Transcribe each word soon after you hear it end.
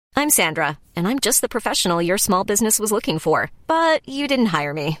I'm Sandra, and I'm just the professional your small business was looking for. But you didn't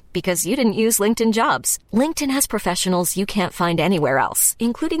hire me because you didn't use LinkedIn Jobs. LinkedIn has professionals you can't find anywhere else,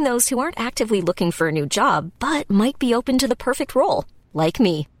 including those who aren't actively looking for a new job, but might be open to the perfect role, like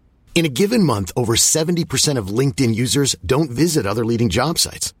me. In a given month, over 70% of LinkedIn users don't visit other leading job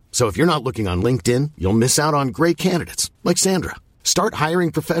sites. So if you're not looking on LinkedIn, you'll miss out on great candidates like Sandra. Start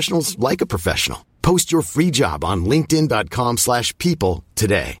hiring professionals like a professional. Post your free job on linkedin.com/people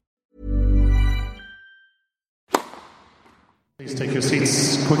today. Please take your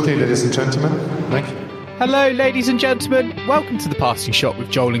seats quickly, ladies and gentlemen. Thank you. Hello, ladies and gentlemen. Welcome to The Passing Shot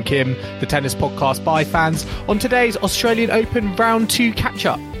with Joel and Kim, the tennis podcast by fans, on today's Australian Open Round 2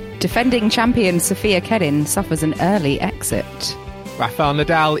 catch-up. Defending champion Sofia Kenin suffers an early exit. Rafael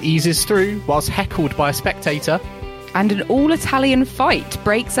Nadal eases through whilst heckled by a spectator. And an all-Italian fight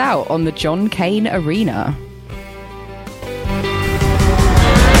breaks out on the John Cain Arena.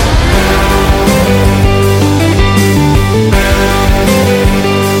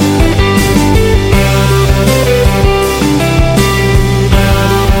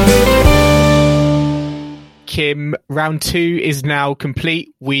 Kim, round 2 is now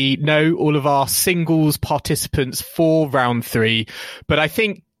complete. We know all of our singles participants for round 3, but I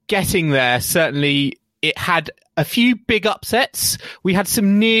think getting there, certainly it had a few big upsets. We had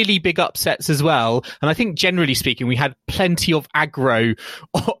some nearly big upsets as well. And I think generally speaking, we had plenty of aggro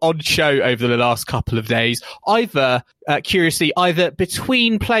on show over the last couple of days, curiously, either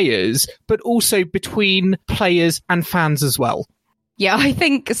between players, but also between players and fans as well. Yeah, I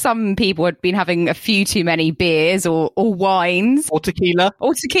think some people had been having a few too many beers or wines. Or tequila.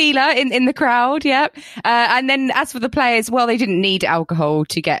 in the crowd, yeah. And then as for the players, well, they didn't need alcohol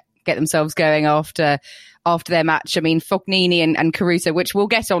to get themselves going after their match. I mean, Fognini and Caruso, which we'll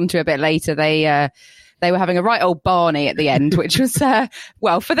get onto a bit later, they were having a right old Barney at the end, which was,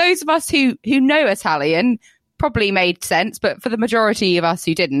 well, for those of us who know Italian, probably made sense, but for the majority of us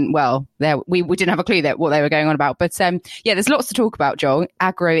who didn't, well, we didn't have a clue what they were going on about. But yeah, there's lots to talk about, Joel,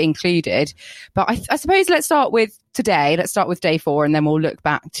 aggro included. But I suppose let's start with today. Let's start with day 4, and then we'll look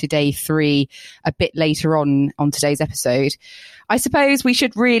back to day 3 a bit later on today's episode. I suppose we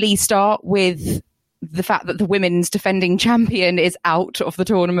should really start with the fact that the women's defending champion is out of the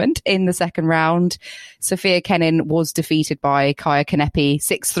tournament in the second round. Sofia Kenin was defeated by Kanepi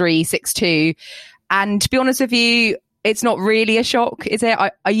 6-3, 6-2. And to be honest with you, it's not really a shock, is it?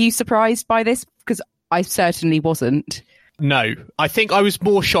 Are you surprised by this? Because I certainly wasn't. No, I think I was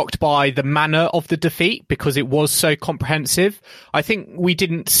more shocked by the manner of the defeat because it was so comprehensive. I think we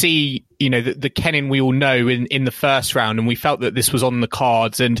didn't see, the Kenin we all know in the first round, and we felt that this was on the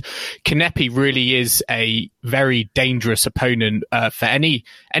cards. And Kanepi really is a very dangerous opponent for any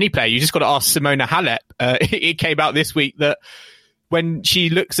player. You just got to ask Simona Halep. It came out this week that when she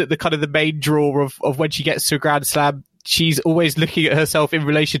looks at the kind of the main draw of when she gets to a Grand Slam, she's always looking at herself in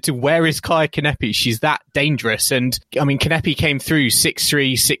relation to where is Kanepi. She's that dangerous. And I mean, Kanepi came through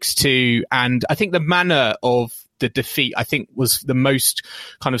 6-3, 6-2. And I think the manner of the defeat, I think, was the most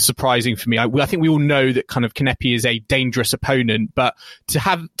kind of surprising for me. I think we all know that kind of Kanepi is a dangerous opponent, but to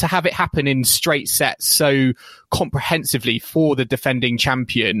have it happen in straight sets so comprehensively for the defending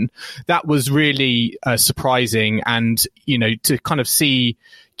champion, that was really surprising. And, to kind of see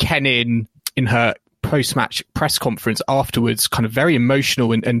Kenin in her post-match press conference afterwards, kind of very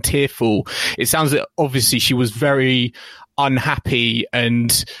emotional and tearful. It sounds that obviously she was very unhappy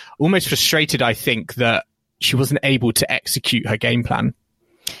and almost frustrated, I think, that she wasn't able to execute her game plan.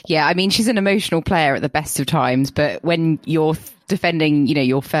 Yeah, I mean, she's an emotional player at the best of times, but when you're defending,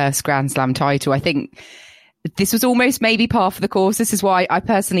 your first Grand Slam title, I think this was almost maybe par for the course. This is why I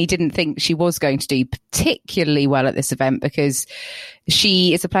personally didn't think she was going to do particularly well at this event, because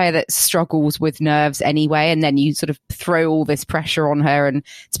she is a player that struggles with nerves anyway. And then you sort of throw all this pressure on her. And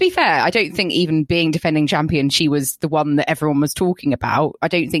to be fair, I don't think even being defending champion, she was the one that everyone was talking about. I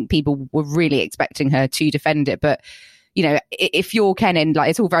don't think people were really expecting her to defend it. But, if you're Kenin,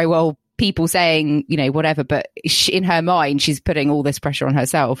 it's all very well people saying, whatever, but in her mind, she's putting all this pressure on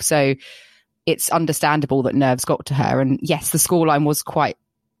herself. So it's understandable that nerves got to her. And yes, the scoreline was quite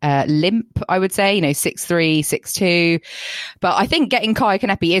limp, I would say, 6-3, 6-2. But I think getting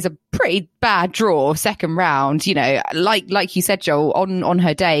Kanepi is a pretty bad draw second round. You know, like you said, Joel, on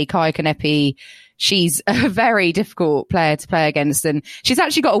her day, Kanepi, she's a very difficult player to play against, and she's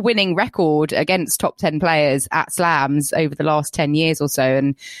actually got a winning record against top 10 players at slams over the last 10 years or so,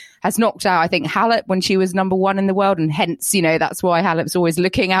 and has knocked out, I think, Halep when she was number 1 in the world, and hence, you know, that's why Halep's always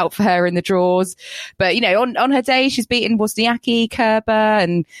looking out for her in the draws. But, you know, on her day, she's beaten Wozniacki, Kerber,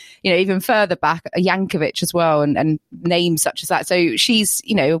 and, you know, even further back, Jankovic as well, and names such as that. So she's,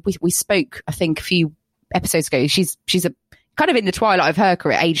 you know, we spoke, I think, a few episodes ago. She's a kind of in the twilight of her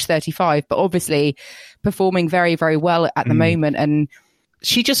career, age 35, but obviously performing very, very well at the moment. And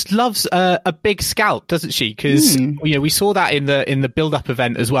she just loves a big scalp, doesn't she? Because you know, we saw that in the build-up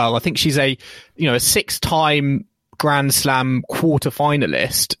event as well. I think she's a 6-time Grand Slam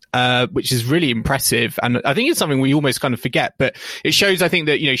quarter-finalist, which is really impressive. And I think it's something we almost kind of forget, but it shows, I think,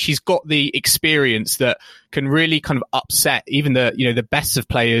 that, you know, she's got the experience that can really kind of upset even the best of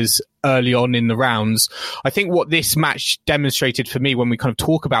players early on in the rounds. I think what this match demonstrated for me when we kind of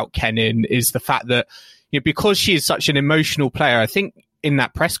talk about Kenin is the fact that, you know, because she is such an emotional player, I think in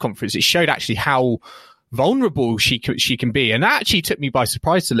that press conference, it showed actually how vulnerable she can be. And that actually took me by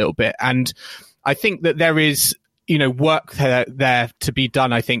surprise a little bit. And I think that there is, you know, work there to be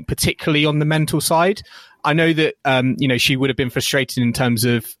done, I think, particularly on the mental side. I know that, you know, she would have been frustrated in terms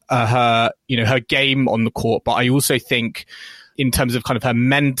of her game on the court, but I also think in terms of kind of the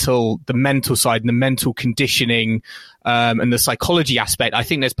mental side and the mental conditioning, and the psychology aspect, I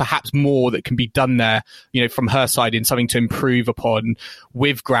think there's perhaps more that can be done there, you know, from her side in something to improve upon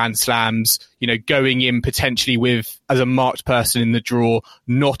with Grand Slams, you know, going in potentially as a marked person in the draw,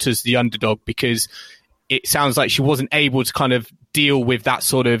 not as the underdog, because it sounds like she wasn't able to kind of deal with that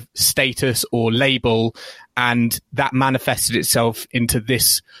sort of status or label, and that manifested itself into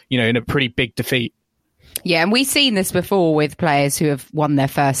this, you know, in a pretty big defeat. Yeah, and we've seen this before with players who have won their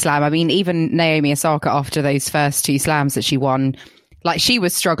first slam. I mean, even Naomi Osaka, after those first 2 slams that she won, like, she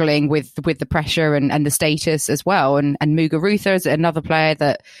was struggling with the pressure and the status as well. And Muguruza is another player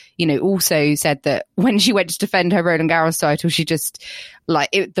that, you know, also said that when she went to defend her Roland Garros title, she just,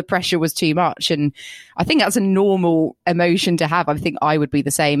 the pressure was too much. And I think that's a normal emotion to have. I think I would be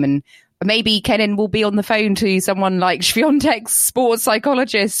the same. And maybe Kenin will be on the phone to someone like Swiatek's sports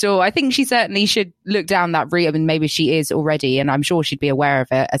psychologist, or I think she certainly should look down that route. I mean, maybe she is already, and I'm sure she'd be aware of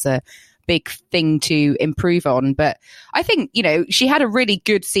it as a big thing to improve on. But I think, you know, she had a really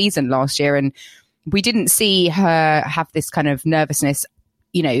good season last year, and we didn't see her have this kind of nervousness,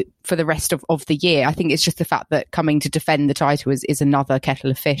 you know, for the rest of the year. I think it's just the fact that coming to defend the title is another kettle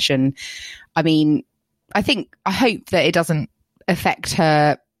of fish. And I mean, I hope that it doesn't affect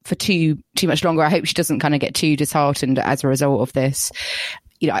her for too much longer. I hope she doesn't kind of get too disheartened as a result of this.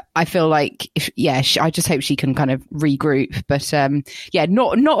 You know, I feel like, I just hope she can kind of regroup. But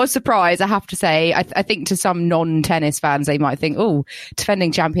not a surprise, I have to say. I think to some non-tennis fans, they might think, oh,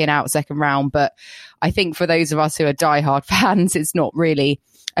 defending champion out second round. But I think for those of us who are diehard fans, it's not really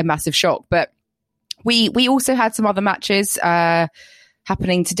a massive shock. But we also had some other matches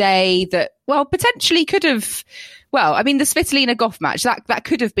happening today that, well, potentially could have. Well, I mean, the Svitolina Gauff match, that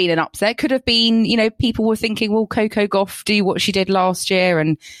could have been an upset. Could have been, you know, people were thinking, will Coco Gauff do what she did last year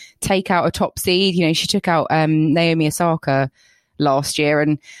and take out a top seed? You know, she took out Naomi Osaka last year.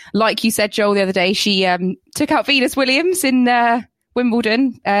 And like you said, Joel, the other day, she took out Venus Williams in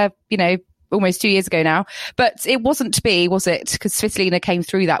Wimbledon, you know, almost 2 years ago now. But it wasn't to be, was it? Because Svitolina came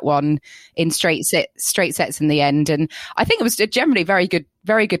through that one in straight sets in the end. And I think it was a generally very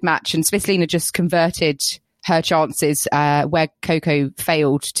good match. And Svitolina just converted her chances where Coco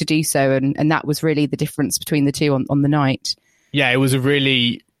failed to do so, and that was really the difference between the two on the night. Yeah, it was a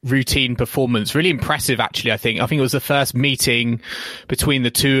really routine performance, really impressive actually. I think it was the first meeting between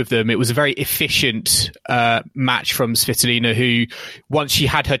the two of them. It was a very efficient match from Svitolina, who once she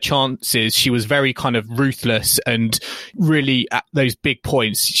had her chances, she was very kind of ruthless, and really at those big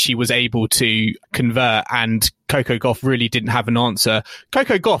points she was able to convert, and Coco Gauff really didn't have an answer.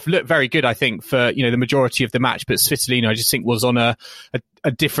 Coco Gauff looked very good, I think, for, you know, the majority of the match, but Svitolina, I just think, was on a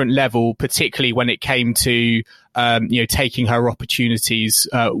different level, particularly when it came to, you know, taking her opportunities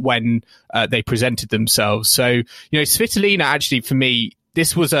when they presented themselves. So, you know, Svitolina, actually, for me,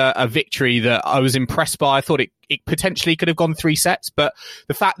 this was a victory that I was impressed by. I thought it potentially could have gone 3 sets, but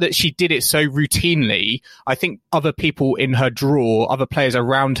the fact that she did it so routinely, I think other people in her draw, other players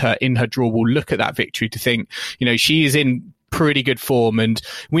around her in her draw, will look at that victory to think, you know, she is in pretty good form. And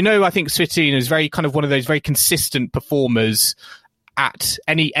we know, I think Svitolina is very kind of one of those very consistent performers at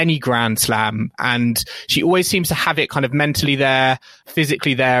any Grand Slam, and she always seems to have it kind of mentally there,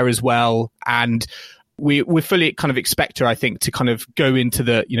 physically there as well. And we fully kind of expect her, I think, to kind of go into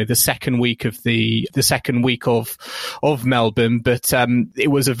the second week of of Melbourne. But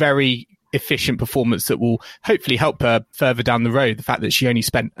it was a very efficient performance that will hopefully help her further down the road. The fact that she only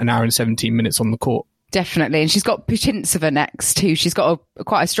spent an hour and 17 minutes on the court. Definitely. And she's got Putintseva next, who she's got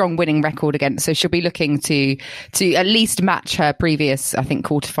quite a strong winning record against. So she'll be looking to at least match her previous, I think,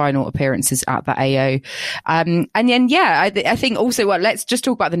 quarterfinal appearances at the AO. And then, I think also, let's just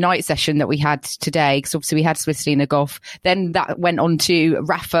talk about the night session that we had today, because obviously we had Svitolina Goff. Then that went on to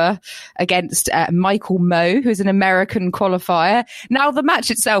Rafa against Michael Mmoh, who's an American qualifier. Now, the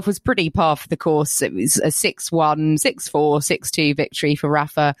match itself was pretty par for the course. It was a 6-1, 6-4, 6-2 victory for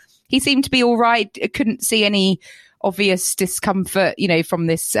Rafa. He seemed to be all right. I couldn't see any obvious discomfort, from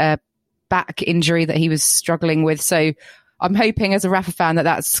this back injury that he was struggling with. So I'm hoping as a Rafa fan that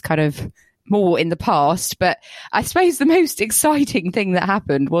that's kind of more in the past. But I suppose the most exciting thing that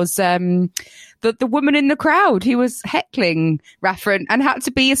happened was the woman in the crowd who was heckling Rafa and had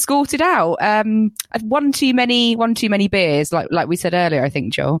to be escorted out. One too many beers, like we said earlier, I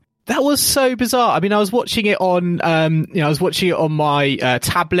think, Joel. That was so bizarre. I mean, I was watching it on, my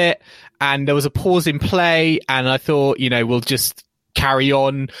tablet, and there was a pause in play, and I thought, we'll just carry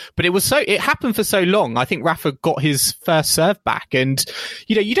on. But it happened for so long. I think Rafa got his first serve back, and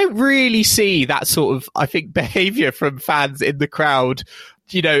you don't really see that sort of, I think, behaviour from fans in the crowd,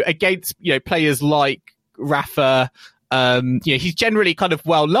 against players like Rafa. He's generally kind of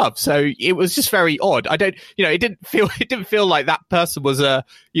well loved, so it was just very odd. It didn't feel like that person was a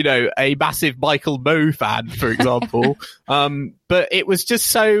massive Michael Mmoh fan, for example. But it was just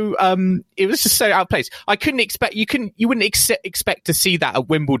so out of place. You wouldn't expect to see that at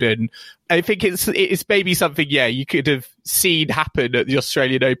Wimbledon. I think it's maybe something, you could have seen happen at the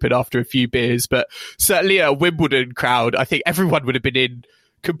Australian Open after a few beers, but certainly at a Wimbledon crowd, I think everyone would have been in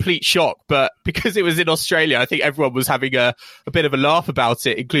complete shock. But because it was in Australia, I think everyone was having a bit of a laugh about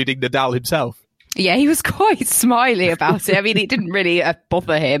it, including Nadal himself. Yeah, he was quite smiley about it. I mean, it didn't really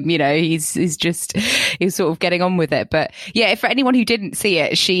bother him, he's sort of getting on with it. But yeah, for anyone who didn't see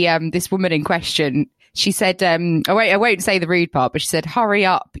it, this woman in question, she said, I won't say the rude part, but she said, "Hurry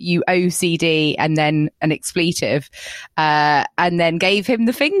up, you OCD," and then an expletive, and then gave him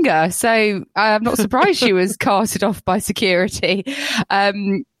the finger. So I'm not surprised she was carted off by security.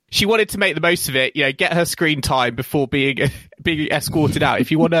 She wanted to make the most of it, get her screen time before being escorted out.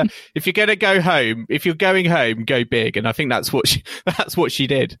 If you're going home, go big. And I think that's what she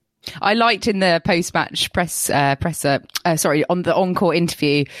did. I liked in the post-match on the encore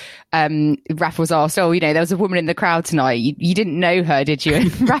interview, Rafa was asked, there was a woman in the crowd tonight. You didn't know her, did you?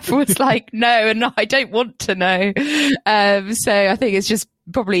 And Rafa was like, no, and I don't want to know. So I think it's just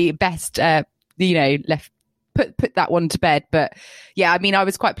probably best, put that one to bed. But yeah, I mean, I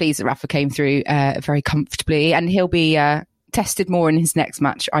was quite pleased that Rafa came through very comfortably, and he'll be tested more in his next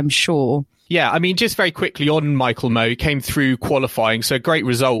match, I'm sure. Yeah, I mean, just very quickly on Michael Mmoh, came through qualifying. So a great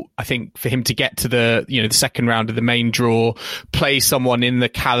result, I think, for him to get to the second round of the main draw, play someone in the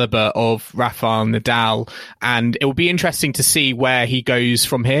caliber of Rafael Nadal. And it will be interesting to see where he goes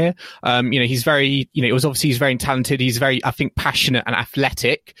from here. He's very, he's very talented. He's very, I think, passionate and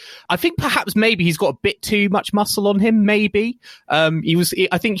athletic. I think perhaps maybe he's got a bit too much muscle on him, maybe. I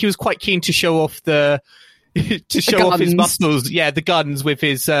think he was quite keen to show off off his muscles, the guns with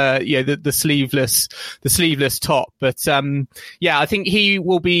his the sleeveless top. But I think he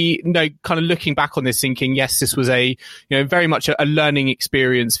will be kind of looking back on this thinking, yes, this was a very much a learning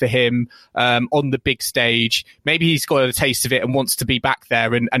experience for him on the big stage. Maybe he's got a taste of it and wants to be back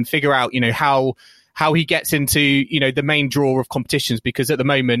there and figure out how he gets into the main draw of competitions, because at the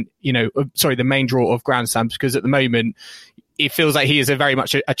moment the main draw of Grand Slams, because at the moment it feels like he is a very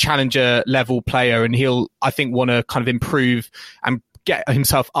much a challenger level player, and he'll, I think, want to kind of improve and get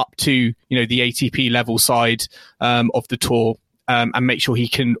himself up to, the ATP level side of the tour, and make sure he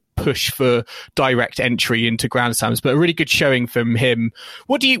can push for direct entry into Grand Slams. But a really good showing from him.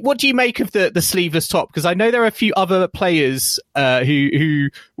 What do you make of the sleeveless top? Because I know there are a few other players who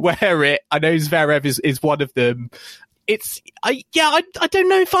wear it. I know Zverev is one of them. I don't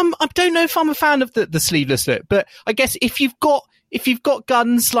know if I'm a fan of the sleeveless look, but I guess if you've got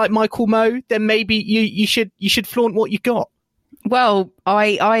guns like Michael Mmoh, then maybe you should flaunt what you've got. Well,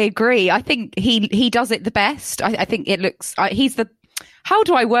 I agree. I think he does it the best. I think it looks, how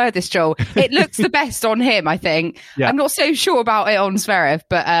do I word this, Joel? It looks the best on him, I think. Yeah. I'm not so sure about it on Zverev,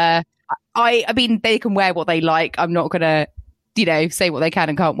 but I mean, they can wear what they like. I'm not going to say what they can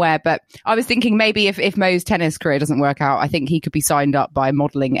and can't wear. But I was thinking maybe if Mo's tennis career doesn't work out, I think he could be signed up by a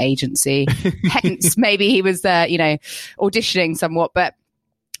modelling agency. Hence, maybe he was there, auditioning somewhat. But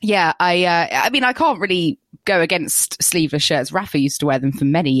Yeah, I mean, I can't really go against sleeveless shirts. Rafa used to wear them for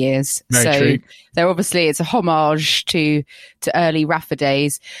many years. Very true. They're obviously, it's a homage to early Rafa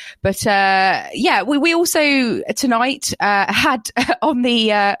days. But we also tonight had on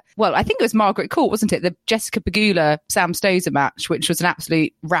the, I think it was Margaret Court, wasn't it? The Jessica Pegula, Sam Stosur match, which was an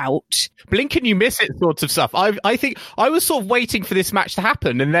absolute rout. Blink and you miss it sorts of stuff. I think I was sort of waiting for this match to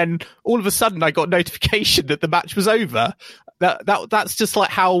happen, and then all of a sudden I got notification that the match was over. That's just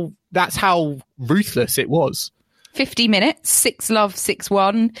like how ruthless it was. 50 minutes, 6-love,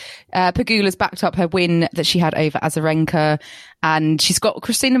 6-1. Pegula's backed up her win that she had over Azarenka, and she's got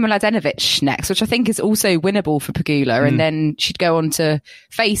Kristina Mladenovic next, which I think is also winnable for Pegula. And then she'd go on to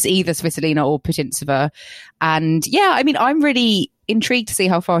face either Svitolina or Putintseva. And yeah, I mean, I'm really intrigued to see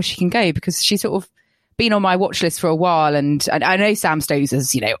how far she can go, because she's sort of been on my watch list for a while, and I know Sam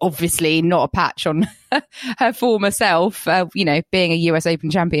Stosur's, obviously not a patch on her former self, being a US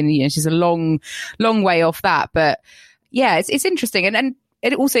Open champion. She's a long way off that, but yeah, it's interesting, and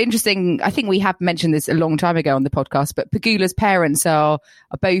it's also interesting. I think we have mentioned this a long time ago on the podcast, but Pegula's parents are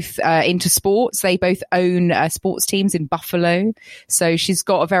both into sports. They both own sports teams in Buffalo, so she's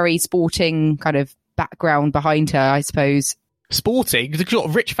got a very sporting kind of background behind her, I suppose. Sporting? She's got a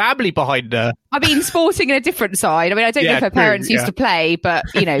rich family behind her. I mean, sporting in a different side. I mean, I don't know if her parents used to play, but,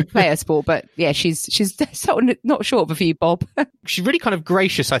 play a sport. But yeah, she's sort of not short of a few bob. She's really kind of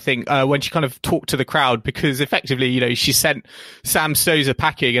gracious, I think, when she kind of talked to the crowd, because effectively, she sent Sam Stosur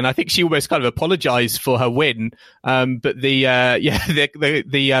packing, and I think she almost kind of apologized for her win. But the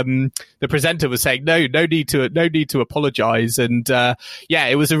presenter was saying, no need to apologize. And,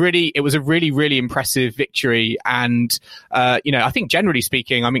 it was a really impressive victory. And, I think generally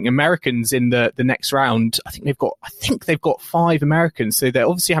speaking, I mean, Americans in the next round, I think they've got 5 Americans. So they're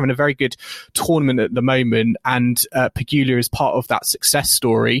obviously having a very good tournament at the moment. And Pegula is part of that success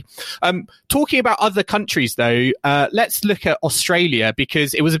story. Talking about other countries, though, let's look at Australia,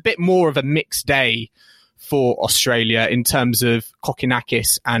 because it was a bit more of a mixed day for Australia in terms of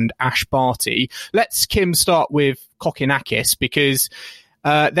Kokkinakis and Ash Barty. Let's, Kim, start with Kokkinakis, because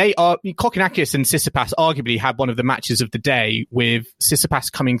Kokkinakis and Tsitsipas arguably had one of the matches of the day, with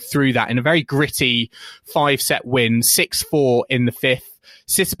Tsitsipas coming through that in a very gritty 5-set win, 6-4 in the 5th.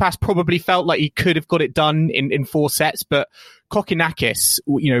 Tsitsipas probably felt like he could have got it done in 4 sets, but Kokkinakis,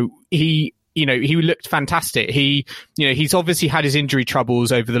 he looked fantastic. He's obviously had his injury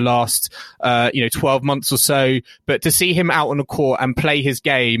troubles over the last, 12 months or so, but to see him out on the court and play his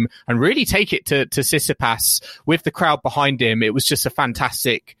game and really take it to Tsitsipas with the crowd behind him, it was just a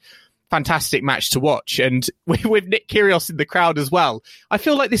fantastic match to watch. And with Nick Kyrgios in the crowd as well, I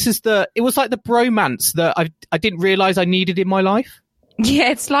feel like it was like the bromance that I didn't realize I needed in my life. Yeah,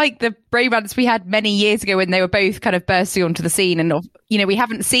 it's like the bromance we had many years ago when they were both kind of bursting onto the scene, and we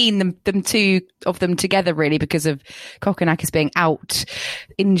haven't seen them two of them together really because of Kokkinakis being out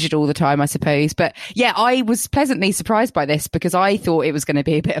injured all the time, I suppose. But yeah, I was pleasantly surprised by this, because I thought it was going to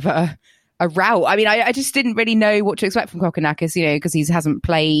be a bit of a rout. I mean, I just didn't really know what to expect from Kokkinakis, because he hasn't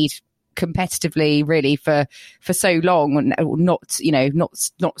played competitively really for so long, and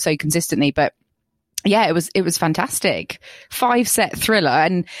not so consistently, but yeah, it was fantastic. 5-set thriller.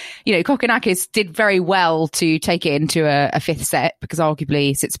 And, Kokkinakis did very well to take it into a 5th set, because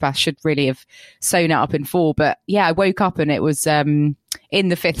arguably Tsitsipas should really have sewn it up in 4. But yeah, I woke up and it was in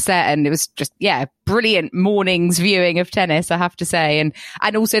the 5th set, and it was just, brilliant morning's viewing of tennis, I have to say. And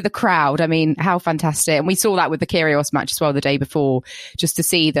also the crowd. I mean, how fantastic. And we saw that with the Kyrgios match as well the day before, just to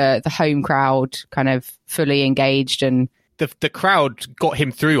see the home crowd kind of fully engaged. And the crowd got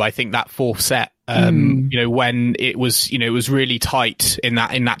him through, I think, that 4th set. When it was really tight in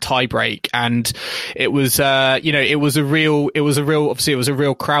that tie break, and it was a real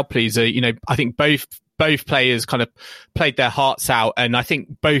crowd pleaser. I think both players kind of played their hearts out, and I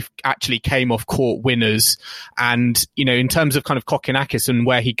think both actually came off court winners. And, in terms of kind of Kokkinakis and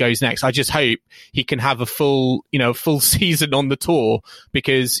where he goes next, I just hope he can have a full season on the tour,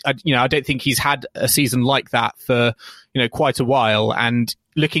 because I don't think he's had a season like that for, quite a while. And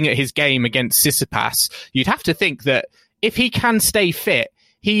looking at his game against Tsitsipas, you'd have to think that if he can stay fit,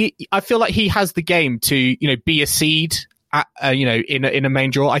 I feel like he has the game to, be a seed at, in a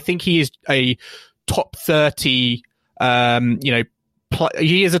main draw. I think he is a top 30,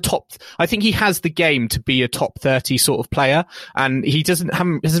 he is I think he has the game to be a top 30 sort of player, and he hasn't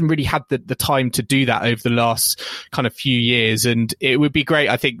really had the time to do that over the last kind of few years. And it would be great,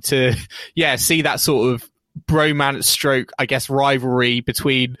 I think, to, see that sort of bromance stroke, I guess, rivalry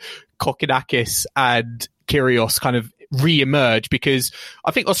between Kokkinakis and Kyrgios kind of re-emerge, because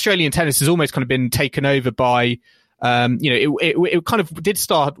I think Australian tennis has almost kind of been taken over by It kind of did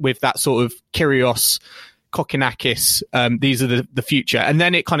start with that sort of Kyrgios, Kokkinakis, these are the future. And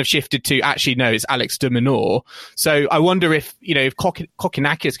then it kind of shifted to, actually, no, it's Alex de Minaur. So I wonder if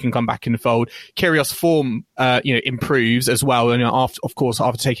Kokkinakis can come back in the fold, Kyrgios' form, improves as well. And after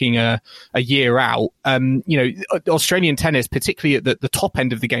taking a year out, Australian tennis, particularly at the top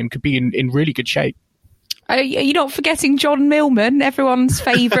end of the game, could be in really good shape. Are you not forgetting John Millman, everyone's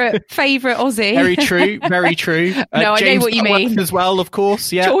favourite Aussie? Very true, very true. No, James I know what you mean. As well, of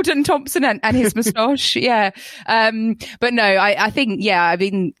course. Yeah, Jordan Thompson and his moustache. Yeah, but no, I think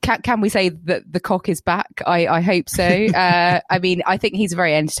can we say that the cock is back? I hope so. I think he's a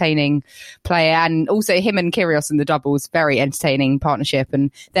very entertaining player, and also him and Kyrgios in the doubles, very entertaining partnership. And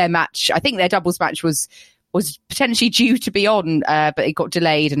their match, I think their doubles match was potentially due to be on, but it got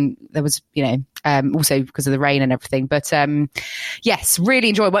delayed, and there was, also because of the rain and everything. But yes, really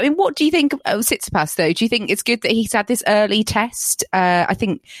enjoyable. I mean, what do you think of Tsitsipas, though? Do you think it's good that he's had this early test? I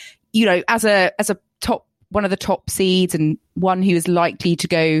think, as a top, one of the top seeds and one who is likely to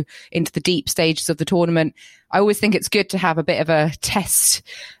go into the deep stages of the tournament, I always think it's good to have a bit of a test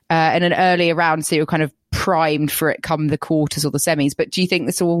in an earlier round, so you're kind of primed for it come the quarters or the semis. But do you think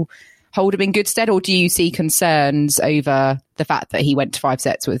this will hold him in good stead, or do you see concerns over the fact that he went to 5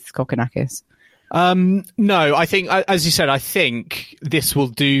 sets with Kokkinakis? No, I think, as you said, I think this will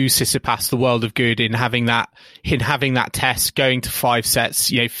do Tsitsipas the world of good in having that test, going to 5 sets,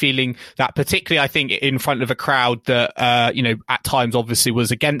 feeling that, particularly, I think, in front of a crowd that, at times obviously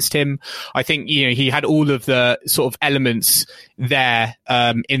was against him. I think, he had all of the sort of elements there,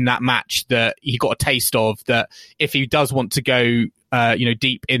 in that match that he got a taste of, that if he does want to go,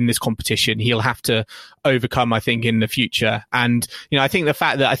 deep in this competition, he'll have to overcome, I think, in the future. And, I think the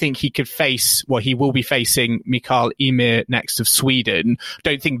fact that I think he will be facing Mikael Ymer next of Sweden,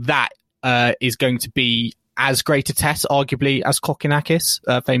 don't think that is going to be as great a test, arguably, as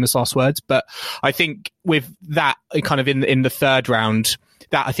Kokkinakis, famous last words. But I think with that kind of in the third round,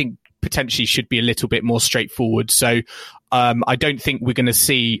 that I think potentially should be a little bit more straightforward. So I don't think we're going to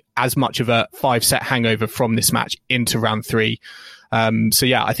see as much of a 5-set hangover from this match into round 3. So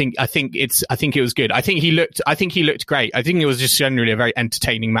yeah, I think it was good. I think he looked great. I think it was just generally a very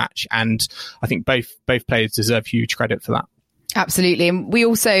entertaining match, and I think both players deserve huge credit for that. Absolutely. And we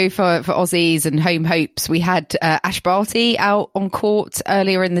also, for Aussies and home hopes, we had Ash Barty out on court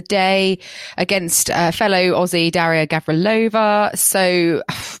earlier in the day against fellow Aussie Daria Gavrilova. So,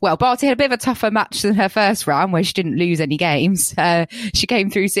 well, Barty had a bit of a tougher match than her first round, where she didn't lose any games. She came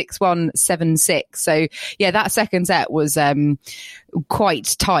through 6-1, 7-6. So yeah, that second set was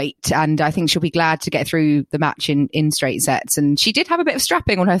quite tight, and I think she'll be glad to get through the match in straight sets. And she did have a bit of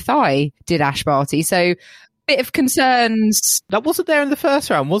strapping on her thigh, did Ash Barty. So bit of concerns. That wasn't there in the first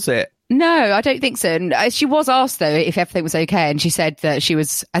round, was it? No, I don't think so. And she was asked, though, if everything was okay, and she said that she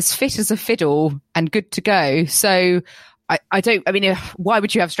was as fit as a fiddle and good to go. So why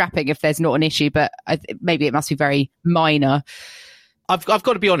would you have strapping if there's not an issue? But maybe it must be very minor. I've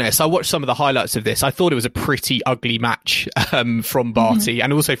got to be honest, I watched some of the highlights of this. I thought it was a pretty ugly match from Barty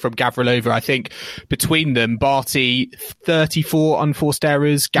and also from Gavrilova. I think between them, Barty 34 unforced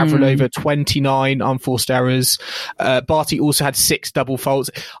errors, Gavrilova 29 unforced errors. Barty also had 6 double faults.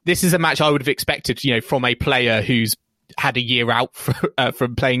 This is a match I would have expected, from a player who's had a year out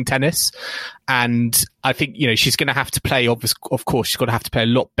from playing tennis. And I think, she's going to have to play, of course, she's going to have to play a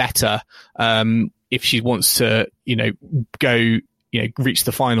lot better if she wants to, go, reach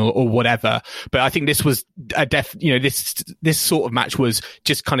the final or whatever. But I think this was this sort of match was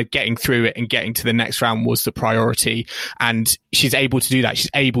just kind of getting through it and getting to the next round was the priority. And she's able to do that. She's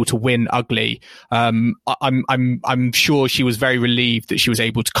able to win ugly. I'm sure she was very relieved that she was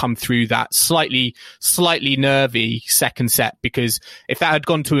able to come through that slightly nervy second set, because if that had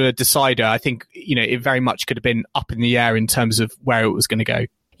gone to a decider, I think, it very much could have been up in the air in terms of where it was going to go.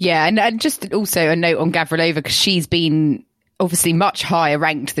 Yeah. And just also a note on Gavrilova, because she's been obviously much higher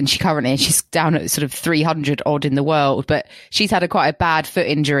ranked than she currently is. She's down at sort of 300 odd in the world, but she's had quite a bad foot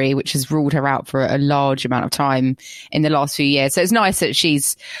injury, which has ruled her out for a large amount of time in the last few years. So it's nice that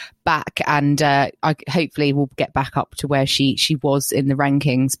she's back, and hopefully will get back up to where she was in the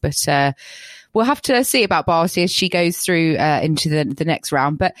rankings. But we'll have to see about Barty as she goes through into the next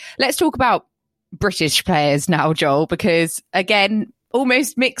round. But let's talk about British players now, Joel, because again,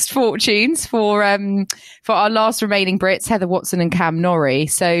 almost mixed fortunes for our last remaining Brits, Heather Watson and Cam Norrie.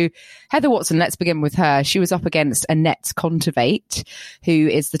 So Heather Watson, let's begin with her. She was up against Annette Kontaveit, who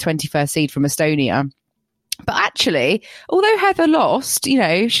is the 21st seed from Estonia. But actually, although Heather lost, she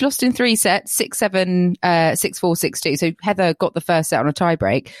lost in 3 sets, 6-7, 6-4, 6-2. So Heather got the first set on a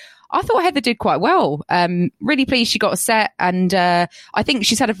tiebreak. I thought Heather did quite well. Really pleased she got a set, and I think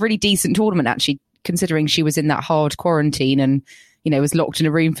she's had a really decent tournament, actually, considering she was in that hard quarantine and, was locked in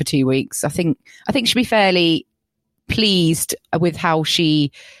a room for 2 weeks. I think she'll be fairly pleased with how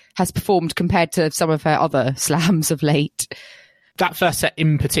she has performed compared to some of her other slams of late. That first set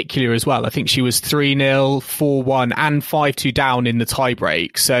in particular as well, I think she was 3-0, 4-1 and 5-2 down in the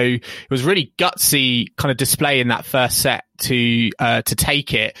tiebreak. So it was really gutsy kind of display in that first set to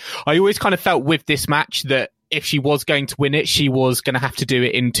take it. I always kind of felt with this match that if she was going to win it, she was going to have to do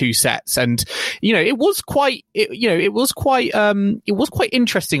it in 2 sets. And, it was quite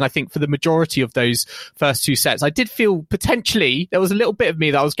interesting, I think, for the majority of those first 2 sets. I did feel potentially there was a little bit of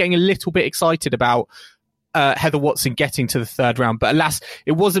me that I was getting a little bit excited about Heather Watson getting to the third round, but alas,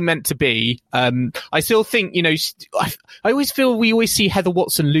 it wasn't meant to be. I still think, I always feel we always see Heather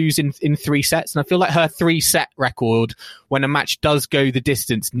Watson lose in 3 sets, and I feel like her 3-set record, when a match does go the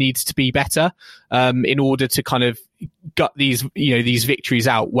distance, needs to be better in order to kind of gut these victories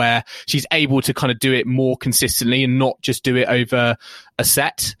out where she's able to kind of do it more consistently and not just do it over a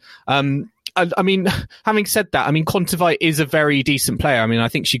set. I mean, having said that, Kontaveit is a very decent player. I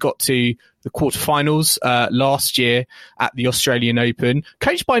think she got to the quarterfinals last year at the Australian Open,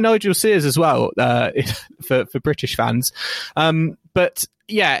 coached by Nigel Sears as well, for British fans. But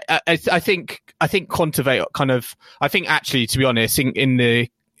yeah, I think Kontaveit I think actually, to be honest, in the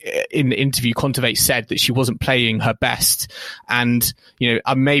interview, Kontaveit said that she wasn't playing her best, and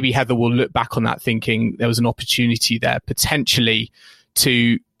maybe Heather will look back on that thinking there was an opportunity there potentially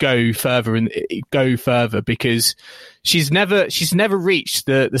to go further because she's never reached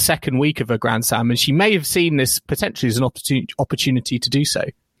the second week of her Grand Slam, and she may have seen this potentially as an opportunity to do so.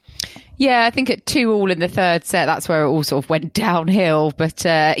 Yeah, I think at 2-2 in the third set, that's where it all sort of went downhill. But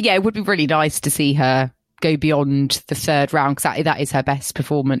it would be really nice to see her go beyond the third round, because that is her best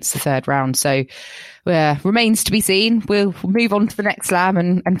performance, the third round. So remains to be seen. We'll move on to the next slam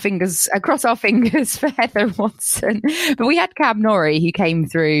and cross our fingers for Heather Watson. But we had Cam Norrie, who came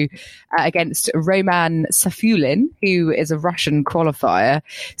through against Roman Safulin, who is a Russian qualifier.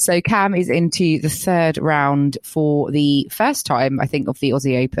 So Cam is into the third round for the first time, I think, of the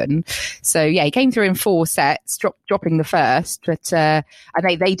Aussie Open. So yeah, he came through in 4 sets, dropping the first. But and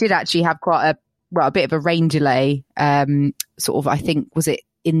they did actually have quite a bit of a rain delay. I think, was it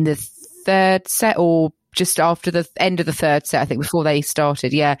in the third set or just after the end of the third set, I think, before they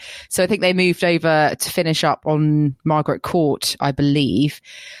started. Yeah. So I think they moved over to finish up on Margaret Court, I believe.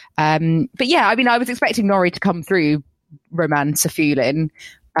 But yeah, I was expecting Norrie to come through Roman Safulin.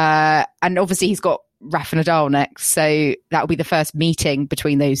 And obviously he's got Rafa Nadal next. So that'll be the first meeting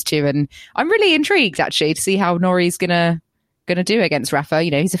between those two. And I'm really intrigued, actually, to see how Norrie's gonna do against Rafa.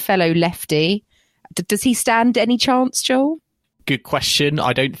 He's a fellow lefty. Does he stand any chance, Joel? Good question.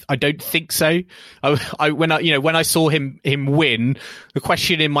 I don't think so. When I saw him win, the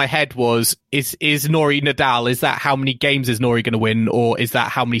question in my head was, is Norrie Nadal? Is that how many games is Norrie going to win, or is that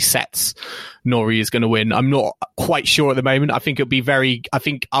how many sets Norrie is going to win? I'm not quite sure at the moment. I think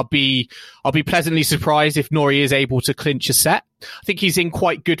I'll be pleasantly surprised if Norrie is able to clinch a set. I think he's in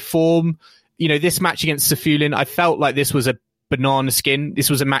quite good form. This match against Safulin, I felt like this was a banana skin. This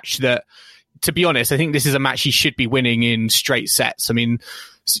was a match that, to be honest, I think this is a match he should be winning in straight sets.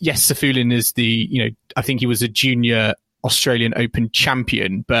 Yes, Safulin is I think he was a junior Australian Open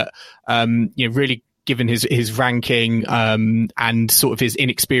champion, but, really given his ranking, and sort of his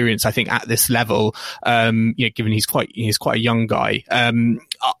inexperience, I think, at this level, given he's quite a young guy,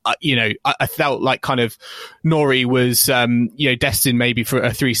 I felt like kind of Norrie was, destined maybe for a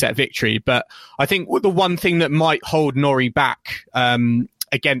 3-set victory. But I think the one thing that might hold Norrie back,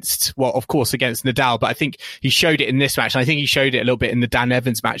 against Nadal, but I think he showed it in this match, and I think he showed it a little bit in the Dan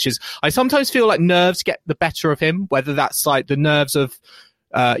Evans matches. I sometimes feel like nerves get the better of him, whether that's like the nerves of,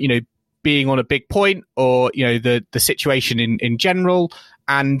 being on a big point, or, the situation in general.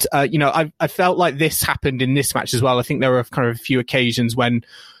 And, I felt like this happened in this match as well. I think there were kind of a few occasions when,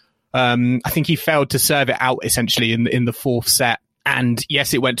 I think he failed to serve it out essentially in the 4th set. And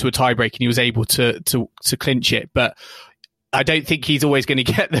yes, it went to a tiebreak and he was able to clinch it, but I don't think he's always going to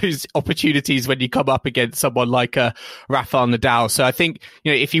get those opportunities when you come up against someone like Rafael Nadal. So I think,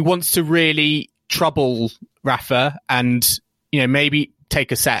 if he wants to really trouble Rafa and, maybe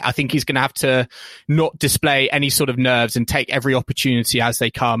take a set, I think he's going to have to not display any sort of nerves and take every opportunity as they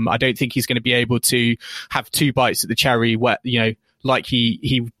come. I don't think he's going to be able to have 2 bites at the cherry, where, like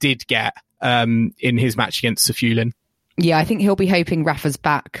he did get in his match against Safulin. Yeah, I think he'll be hoping Rafa's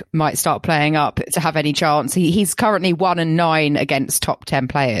back might start playing up to have any chance. He's currently 1-9 against top 10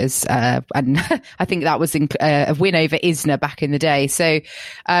 players. And I think that was a win over Isner back in the day. So,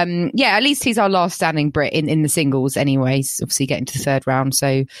 at least he's our last standing Brit in the singles anyways, obviously getting to the third round.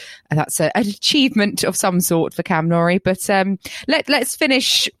 So that's an achievement of some sort for Cam Norrie. But let's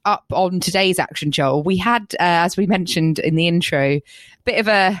finish up on today's action, Joel. We had, as we mentioned in the intro, a bit of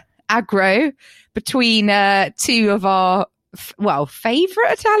a aggro between two of our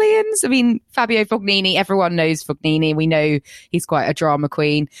favourite Italians. I mean, Fabio Fognini, everyone knows Fognini. We know he's quite a drama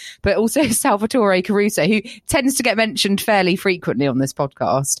queen, but also Salvatore Caruso, who tends to get mentioned fairly frequently on this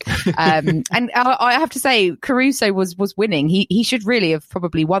podcast. And I have to say, Caruso was winning. He should really have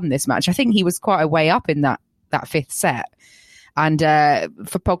probably won this match. I think he was quite a way up in that fifth set. And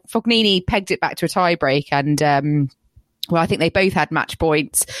Fognini pegged it back to a tiebreak, and I think they both had match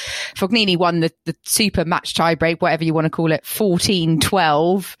points. Fognini won the super match tiebreak, whatever you want to call it,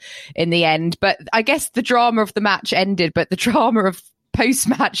 14-12 in the end. But I guess the drama of the match ended, but the drama of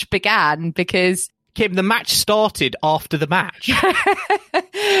post-match began because... Kim, the match started after the match.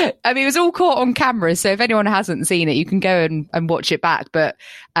 I mean, it was all caught on camera, so if anyone hasn't seen it, you can go and watch it back. But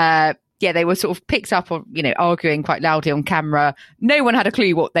they were sort of picked up on, arguing quite loudly on camera. No one had a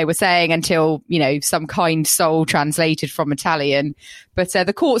clue what they were saying until, some kind soul translated from Italian. But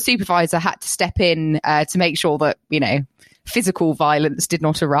the court supervisor had to step in to make sure that, physical violence did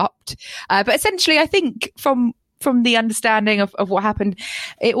not erupt. But essentially, I think from the understanding of what happened,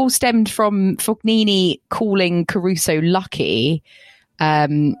 it all stemmed from Fognini calling Caruso lucky,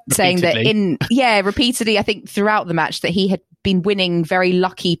 saying that repeatedly, I think throughout the match, that he had been winning very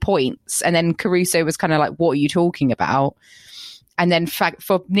lucky points. And then Caruso was kind of like, what are you talking about? And then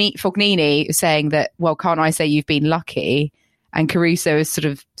Fognini saying that, well, can't I say you've been lucky? And Caruso is sort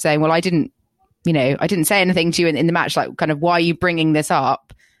of saying, well, I didn't say anything to you in the match, like kind of, why are you bringing this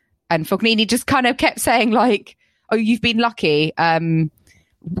up? And Fognini just kind of kept saying like, oh, you've been lucky. Can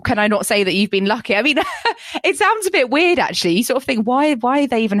I not say that you've been lucky? I mean, it sounds a bit weird, actually. You sort of think, why are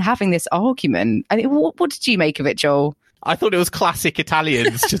they even having this argument? I mean, what did you make of it, Joel? I thought it was classic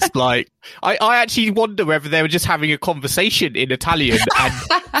Italians, just like, I actually wonder whether they were just having a conversation in Italian, and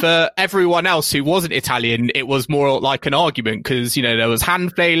for everyone else who wasn't Italian, it was more like an argument, because, there was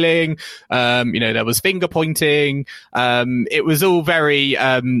hand flailing, there was finger pointing, it was all very,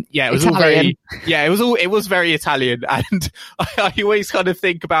 it was Italian. It was very Italian, and I always kind of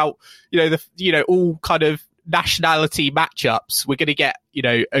think about, all kind of nationality matchups. We're going to get,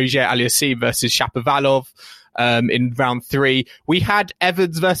 Auger-Aliassime versus Shapovalov, in round 3. We had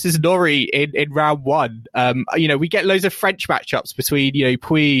Evans versus Norrie in round 1. We get loads of French matchups between,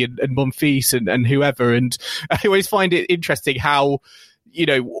 Puy and Monfils and whoever. And I always find it interesting how,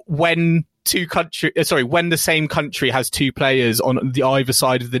 when the same country has two players on the either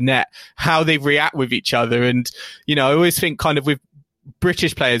side of the net, how they react with each other. And, I always think kind of with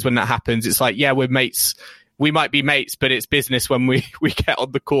British players, when that happens, it's like, yeah, we're mates. We might be mates, but it's business when we get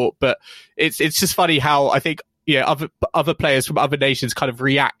on the court. But it's just funny how I think other players from other nations kind of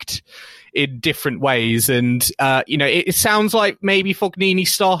react in different ways. And it sounds like maybe Fognini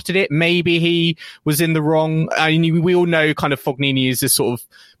started it. Maybe he was in the wrong. I mean, we all know kind of Fognini is this sort of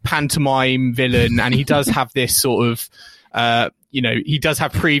pantomime villain, and he does have this sort of he does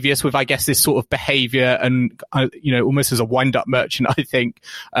have previous with, I guess, this sort of behavior and, almost as a wind-up merchant, I think,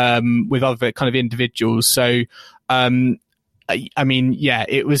 with other kind of individuals. So,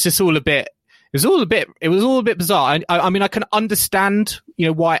 it was just all a bit, it was all a bit bizarre. I mean, I can understand,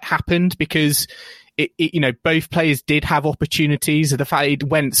 why it happened, because both players did have opportunities. The fact it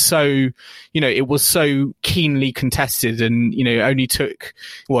went so, it was so keenly contested, and, only took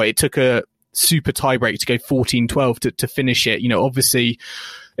a super tiebreak to go 14-12 to finish it. Obviously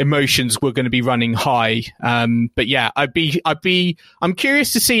emotions were going to be running high. But yeah, I'm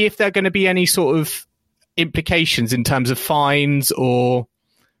curious to see if there are going to be any sort of implications in terms of fines or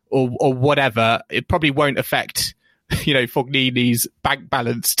whatever. It probably won't affect, Fognini's bank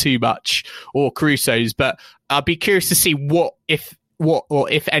balance too much, or Caruso's, but I'll be curious to see what if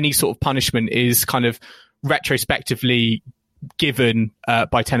any sort of punishment is kind of retrospectively given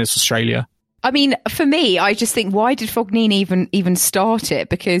by Tennis Australia. I mean, for me, I just think, why did Fognini even start it?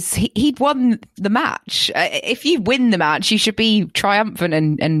 Because he'd won the match. If you win the match, you should be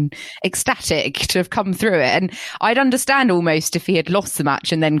triumphant and ecstatic to have come through it. And I'd understand almost if he had lost the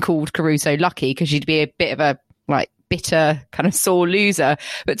match and then called Caruso lucky, because you'd be a bit of a bitter kind of sore loser.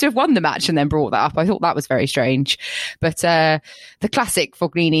 But to have won the match and then brought that up, I thought that was very strange. But the classic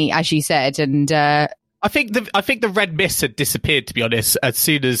Fognini, as you said, and I think the red mist had disappeared, to be honest, as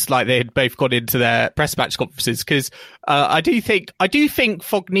soon as they had both gone into their press match conferences. Because I do think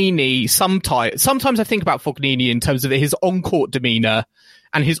Fognini sometimes I think about Fognini in terms of his on-court demeanor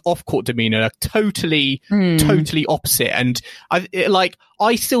and his off-court demeanor are totally opposite. And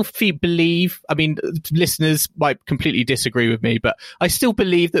I still believe. I mean, listeners might completely disagree with me, but I still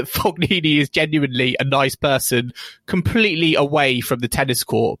believe that Fognini is genuinely a nice person, completely away from the tennis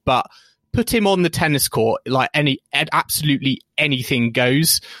court, but put him on the tennis court, absolutely anything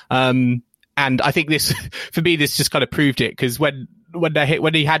goes. And I think this, for me, this just kind of proved it, because when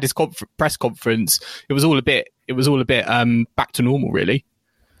he had his press conference, it was all a bit back to normal, really.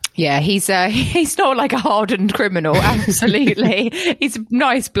 Yeah, he's not like a hardened criminal. Absolutely, he's a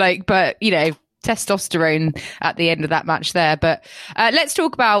nice bloke, but testosterone at the end of that match there. But let's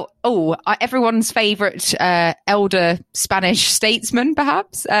talk about everyone's favourite elder Spanish statesman,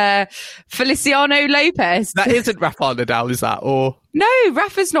 perhaps, Feliciano Lopez. That isn't Rafael Nadal, is that? Or no,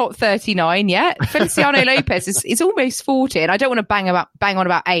 Rafa's not 39 yet. Feliciano Lopez is almost 40, and I don't want to bang on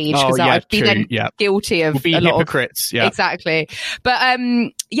about age, because I'd be then guilty of a lot hypocrites. Yeah, exactly. But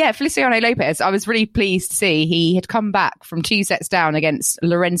Feliciano Lopez, I was really pleased to see he had come back from 2 sets down against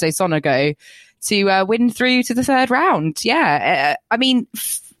Lorenzo Sonego to win through to the third round. Yeah, I mean,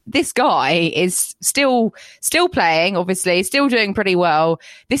 this guy is still playing, obviously, still doing pretty well.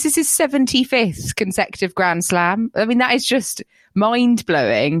 This is his 75th consecutive Grand Slam. I mean, that is just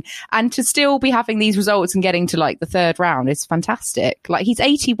mind-blowing. And to still be having these results and getting to the third round is fantastic. He's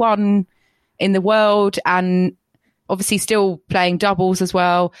 81 in the world and obviously still playing doubles as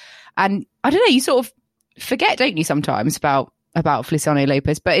well. And I don't know, you sort of forget, don't you, sometimes about Feliciano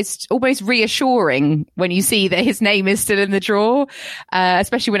Lopez, but it's almost reassuring when you see that his name is still in the draw,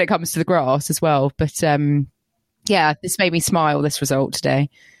 especially when it comes to the grass as well. But this made me smile, this result today.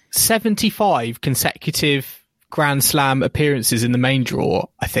 75 consecutive Grand Slam appearances in the main draw.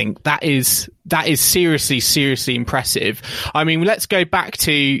 I think that is seriously impressive. I mean, let's go back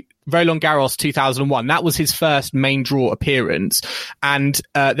to Roland Garros 2001. That was his first main draw appearance, and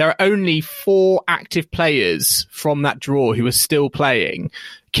there are only 4 active players from that draw who are still playing.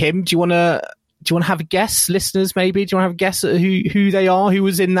 Kim, do you want to have a guess, listeners? Maybe do you want to have a guess at who they are? Who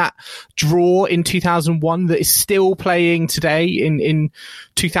was in that draw in 2001 that is still playing today in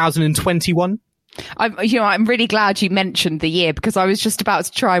 2021? I'm really glad you mentioned the year, because I was just about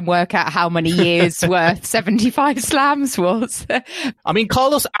to try and work out how many years worth 75 slams was. I mean,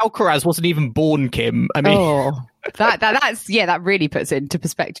 Carlos Alcaraz wasn't even born, Kim. I mean, that really puts it into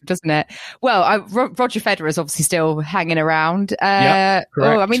perspective, doesn't it? Well, Roger Federer is obviously still hanging around. Correct.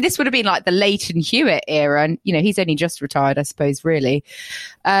 I mean, this would have been like the Leighton Hewitt era, and he's only just retired, I suppose. Really,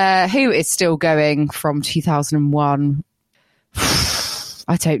 who is still going from 2001?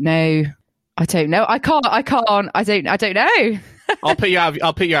 I don't know. I don't know. I don't know. I'll put you out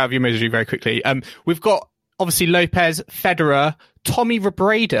of your misery very quickly. We've got obviously Lopez, Federer, Tommy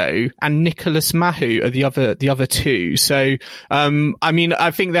Robredo, and Nicolas Mahut are the other two. So, I mean, I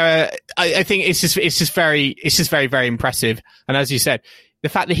think it's just very, very impressive. And as you said, the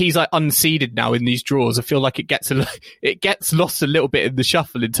fact that he's unseeded now in these draws, I feel like it gets lost a little bit in the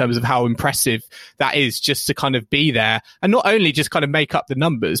shuffle in terms of how impressive that is, just to kind of be there and not only just kind of make up the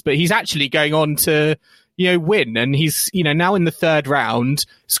numbers, but he's actually going on to, win. And he's, now in the third round.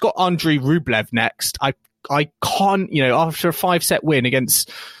 He's got Andrei Rublev next. I can't, after a 5-set win against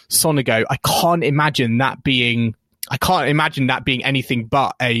Sonego, I can't imagine that being anything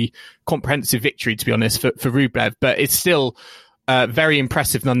but a comprehensive victory, to be honest, for Rublev. But it's still very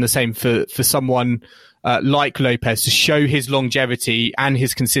impressive none the same for someone like Lopez to show his longevity and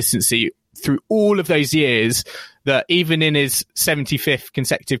his consistency through all of those years, that even in his 75th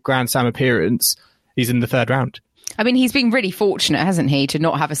consecutive Grand Slam appearance, he's in the third round. I mean, he's been really fortunate, hasn't he, to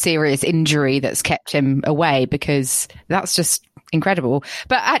not have a serious injury that's kept him away, because that's just incredible.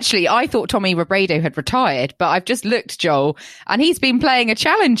 But actually, I thought Tommy Robredo had retired, but I've just looked, Joel, and he's been playing a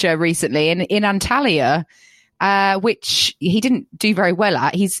challenger recently in Antalya, which he didn't do very well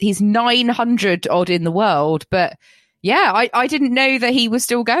at. He's 900 odd in the world, but yeah, I didn't know that he was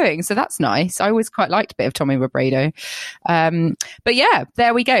still going, so that's nice. I always quite liked a bit of Tommy Robredo. But yeah,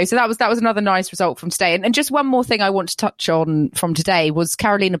 there we go. So that was another nice result from today. And just one more thing I want to touch on from today was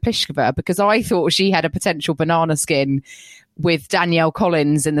Karolina Pliskova, because I thought she had a potential banana skin with Danielle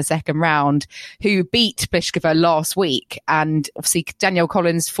Collins in the second round, who beat Pliskova last week. And obviously Danielle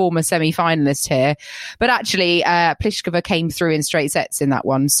Collins, former semi-finalist here. But actually, Pliskova came through in straight sets in that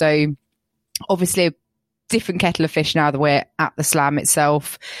one. So obviously a different kettle of fish now that we're at the slam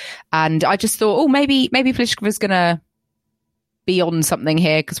itself. And I just thought, maybe Pliskova's going to be on something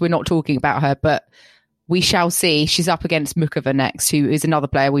here, because we're not talking about her. But we shall see. She's up against Mukova next, who is another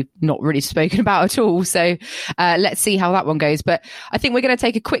player we've not really spoken about at all. So let's see how that one goes. But I think we're going to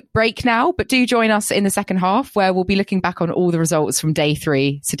take a quick break now, but do join us in the second half where we'll be looking back on all the results from day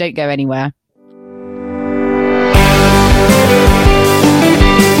 3. So don't go anywhere.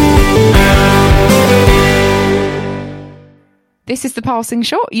 This is The Passing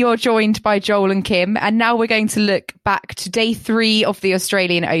Shot. You're joined by Joel and Kim. And now we're going to look back to day 3 of the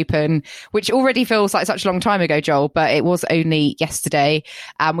Australian Open, which already feels like such a long time ago, Joel, but it was only yesterday.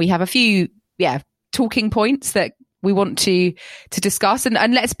 And we have a few, talking points that we want to discuss.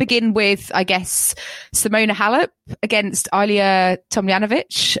 And let's begin with, I guess, Simona Halep against Ajla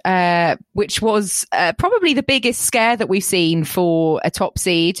Tomljanovic, which was probably the biggest scare that we've seen for a top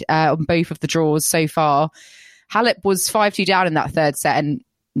seed on both of the draws so far. Halep was 5-2 down in that third set and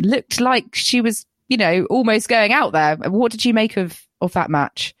looked like she was, almost going out there. What did you make of that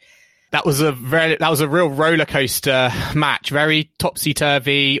match? That was a real roller coaster match. Very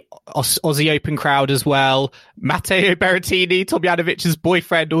topsy-turvy. Aussie Open crowd as well. Matteo Berrettini, Tomjanovic's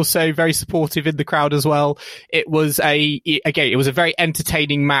boyfriend, also very supportive in the crowd as well. It was a very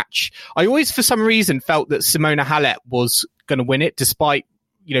entertaining match. I always, for some reason, felt that Simona Halep was going to win it, despite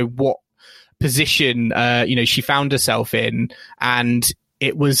what position she found herself in, and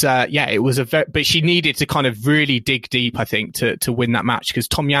it was but she needed to kind of really dig deep, I think, to win that match, because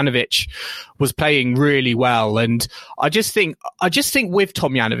Tomljanovic was playing really well. And I just think with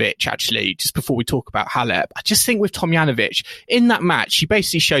Tomljanovic, actually, just before we talk about Halep, I just think with Tomljanovic in that match, she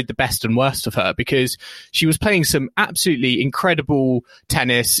basically showed the best and worst of her, because she was playing some absolutely incredible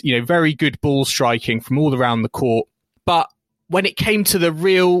tennis, very good ball striking from all around the court. But when it came to the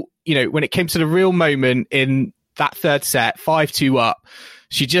real moment in that third set, 5-2 up,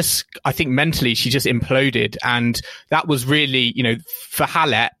 I think mentally she just imploded. And that was really, for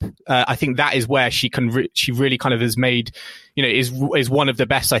Halep, I think that is where she really kind of has made, is one of the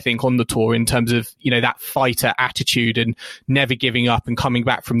best, I think, on the tour in terms of, that fighter attitude and never giving up and coming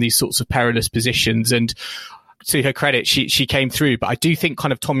back from these sorts of perilous positions. And to her credit, she came through. But I do think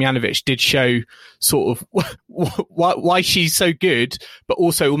kind of Tomljanovic did show sort of why she's so good, but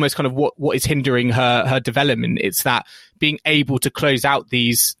also almost kind of what is hindering her development. It's that being able to close out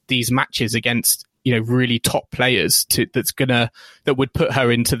these matches against really top players that would put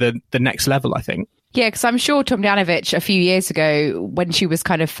her into the next level, I think. Yeah, because I'm sure Tomljanovic a few years ago, when she was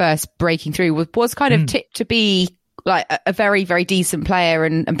kind of first breaking through, was kind of tipped to be like a very, very decent player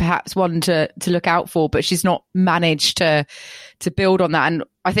and perhaps one to look out for, but she's not managed to build on that. And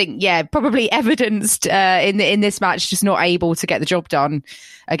I think, probably evidenced in this match, just not able to get the job done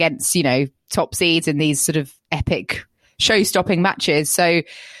against, top seeds in these sort of epic show-stopping matches. So,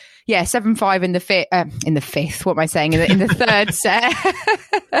 7-5 in the fifth. What am I saying? In the third set.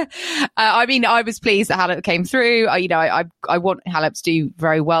 I mean, I was pleased that Halep came through. I want Halep to do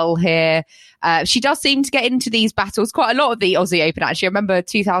very well here. She does seem to get into these battles quite a lot of the Aussie Open, actually. I remember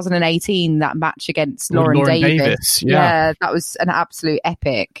 2018, that match against Lauren Davis. Yeah, that was an absolute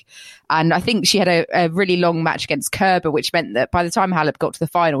epic. And I think she had a really long match against Kerber, which meant that by the time Halep got to the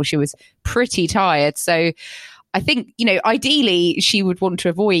final, she was pretty tired. So I think, ideally she would want to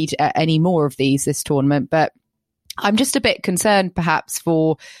avoid any more of this tournament, but I'm just a bit concerned perhaps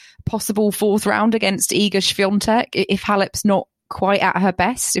for possible fourth round against Iga Swiatek if Halep's not quite at her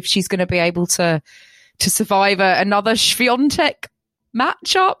best, if she's going to be able to survive another Swiatek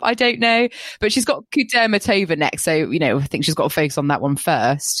matchup. I don't know, but she's got Kudermetova next, so I think she's got to focus on that one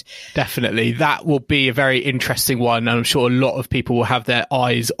first. Definitely, that will be a very interesting one, and I'm sure a lot of people will have their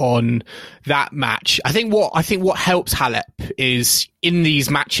eyes on that match. I think what helps Halep is in these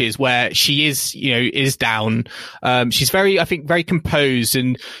matches where she is down, she's very composed,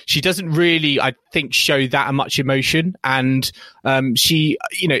 and she doesn't really, I think, show that much emotion. And she,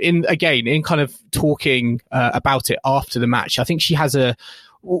 in kind of talking about it after the match, I think she has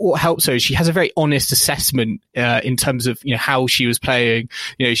what helps her is she has a very honest assessment in terms of how she was playing.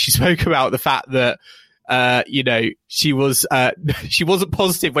 She spoke about the fact that she wasn't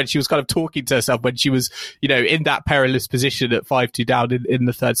positive when she was kind of talking to herself when she was, in that perilous position at 5-2 down in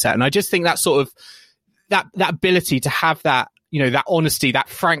the third set. And I just think that sort of that ability to have that, that honesty, that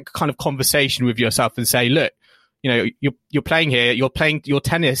frank kind of conversation with yourself and say, look, you're playing here, your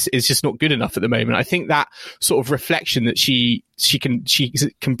tennis is just not good enough at the moment. I think that sort of reflection that she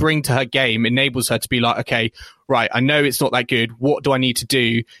can bring to her game enables her to be like, okay, right, I know it's not that good. What do I need to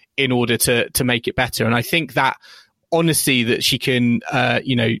do in order to make it better? And I think that honesty that she can,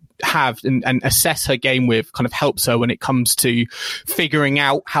 have and assess her game with kind of helps her when it comes to figuring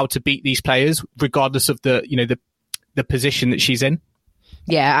out how to beat these players, regardless of the position that she's in.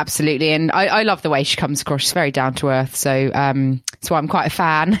 Yeah, absolutely. And I love the way she comes across. She's very down to earth. So that's why I'm quite a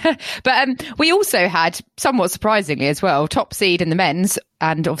fan. But we also had, somewhat surprisingly as well, top seed in the men's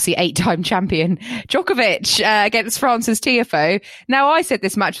and obviously 8-time champion Djokovic against France's Tiafoe. Now, I said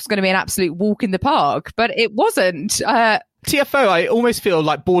this match was going to be an absolute walk in the park, but it wasn't. Tiafoe, I almost feel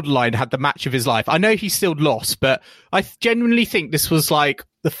like borderline had the match of his life. I know he still lost, but I genuinely think this was like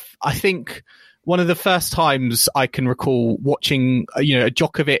one of the first times I can recall watching, a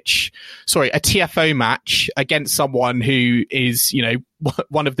Tiafoe match against someone who is,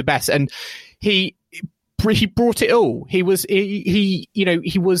 one of the best. And he brought it all. He was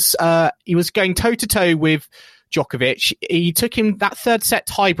going toe to toe with Djokovic. He took him, that third set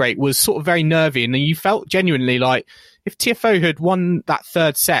tiebreak was sort of very nervy. And you felt genuinely like if Tiafoe had won that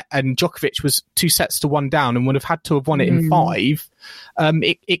third set and Djokovic was 2-1 down and would have had to have won it in 5,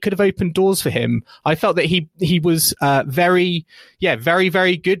 it could have opened doors for him. I felt that he was very,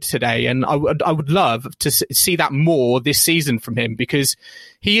 very good today. And I would love to see that more this season from him, because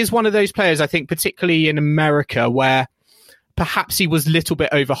he is one of those players, I think, particularly in America, where perhaps he was a little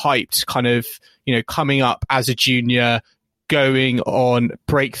bit overhyped, kind of, coming up as a junior, going on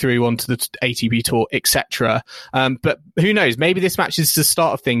breakthrough onto the ATP tour, etc. But who knows? Maybe this match is the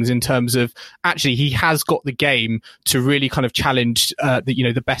start of things in terms of actually he has got the game to really kind of challenge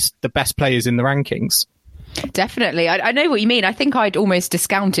the best players in the rankings. Definitely. I know what you mean. I think I'd almost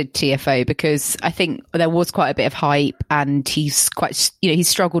discounted Tiafoe because I think there was quite a bit of hype and he's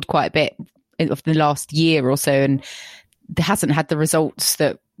struggled quite a bit of the last year or so and hasn't had the results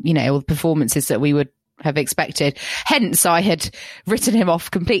that, or the performances that we would have expected. Hence, I had written him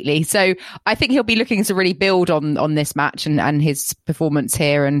off completely. So I think he'll be looking to really build on this match and his performance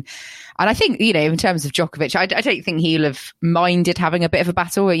here. And I think, in terms of Djokovic, I don't think he'll have minded having a bit of a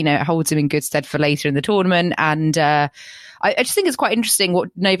battle. It holds him in good stead for later in the tournament. And I just think it's quite interesting what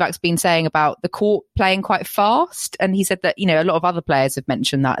Novak's been saying about the court playing quite fast. And he said that, a lot of other players have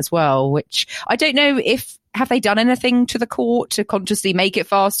mentioned that as well, which I don't know have they done anything to the court to consciously make it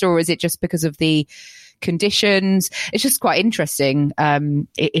faster, or is it just because of the conditions? It's just quite interesting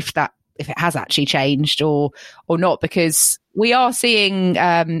if it has actually changed or not, because we are seeing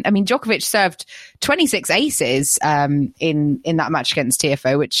Djokovic served 26 aces in that match against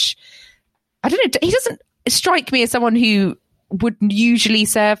Tiafoe, which I don't know, he doesn't strike me as someone who would usually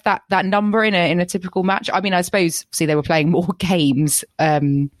serve that number in a typical match. I mean, I suppose they were playing more games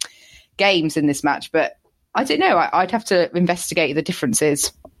in this match, but I don't know. I'd have to investigate the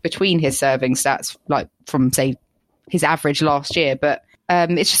differences between his serving stats, like from, say, his average last year. But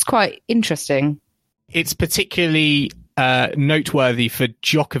it's just quite interesting. It's particularly noteworthy for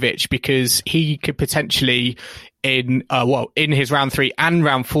Djokovic because he could potentially, in his round 3 and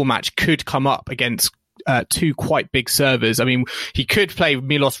round 4 match, could come up against two quite big servers. I mean, he could play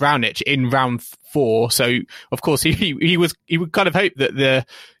Milos Raonic in round 4, so of course he would kind of hope that the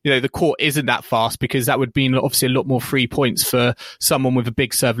court isn't that fast, because that would mean obviously a lot more free points for someone with a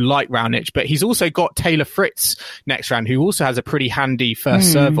big serve like Raonic. But he's also got Taylor Fritz next round, who also has a pretty handy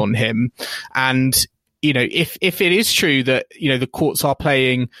first serve on him. And if it is true that the courts are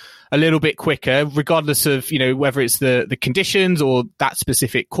playing a little bit quicker, regardless of whether it's the conditions or that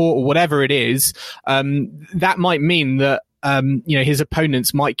specific court or whatever it is, that might mean that his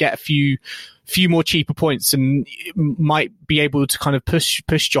opponents might get a few more cheaper points and might be able to kind of push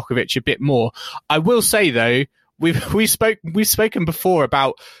Djokovic a bit more. I will say though, we've spoken before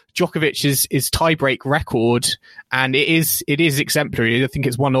about Djokovic's tiebreak record, and it is exemplary. I think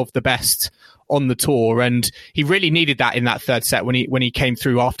it's one of the best on the tour, and he really needed that in that third set when he came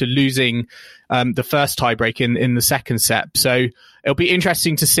through after losing the first tiebreak in the second set. So it'll be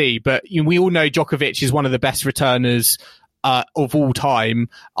interesting to see. But we all know Djokovic is one of the best returners of all time.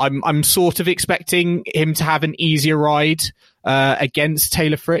 I'm sort of expecting him to have an easier ride against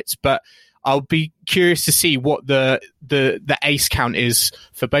Taylor Fritz, but I'll be curious to see what the ace count is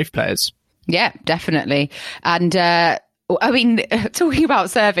for both players. Yeah, definitely. And talking about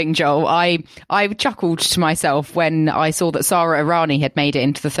serving, Joel, I chuckled to myself when I saw that Sara Errani had made it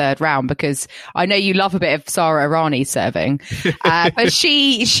into the third round, because I know you love a bit of Sara Errani serving, but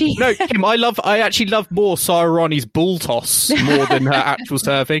she no, Kim, I actually love more Sara Errani's ball toss more than her actual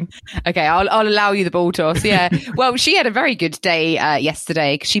serving. Okay, I'll allow you the ball toss. Yeah, well, she had a very good day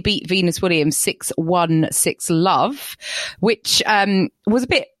yesterday because she beat Venus Williams 6-1, 6-love, which was a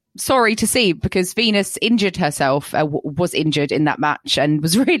bit sorry to see, because Venus injured herself, was injured in that match and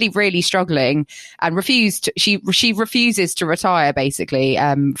was really, really struggling and she refuses to retire basically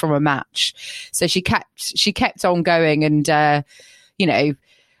from a match. So she kept on going, and it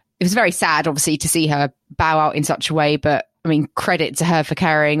was very sad obviously to see her bow out in such a way, but I mean, credit to her for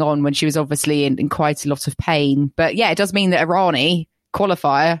carrying on when she was obviously in quite a lot of pain. But yeah, it does mean that Irani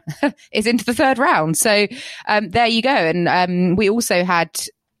qualifier is into the third round. So there you go. And we also had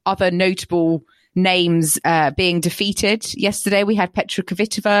other notable names being defeated yesterday. We had Petra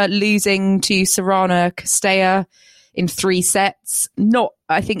Kvitova losing to Sorana Castella in 3 sets. Not,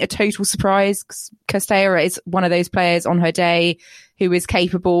 I think, a total surprise. Castella is one of those players on her day who is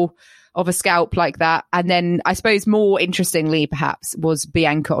capable of a scalp like that. And then I suppose more interestingly, perhaps, was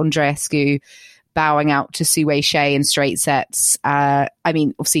Bianca Andreescu bowing out to Sue Shea in straight sets. I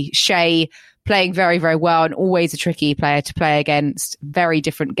mean, obviously, Shea playing very, very well and always a tricky player to play against. Very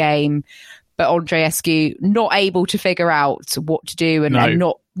different game. But Andreescu not able to figure out what to do and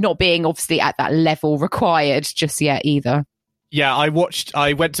not being obviously at that level required just yet either. Yeah, I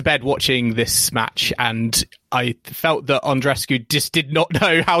went to bed watching this match and I felt that Andreescu just did not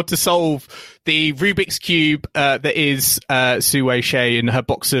know how to solve the Rubik's Cube that is Sue Shea and her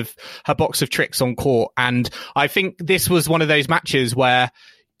box of tricks on court. And I think this was one of those matches where,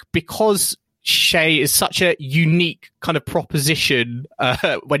 because Shea is such a unique kind of proposition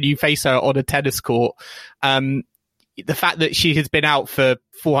when you face her on a tennis court, the fact that she has been out for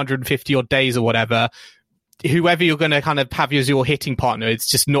 450 odd days or whatever, whoever you're going to kind of have as your hitting partner, it's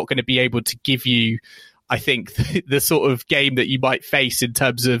just not going to be able to give you, I think, the sort of game that you might face in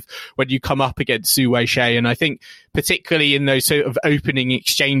terms of when you come up against Sue Shea. And I think particularly in those sort of opening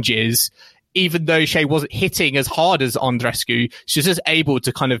exchanges, even though Shea wasn't hitting as hard as Andreescu, she was just able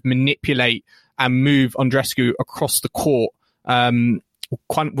to kind of manipulate and move Andreescu across the court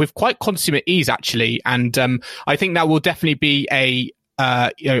with quite consummate ease, actually. And I think that will definitely be a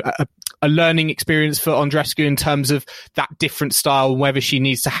learning experience for Andreescu in terms of that different style, whether she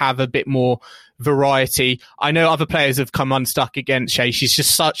needs to have a bit more variety. I know other players have come unstuck against Shea. She's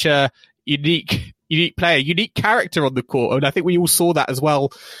just such a unique player, unique character on the court. And I think we all saw that as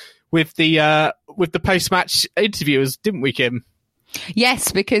well with the post-match interviewers, didn't we, Kim?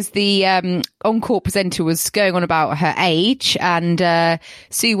 Yes, because the on-court presenter was going on about her age, and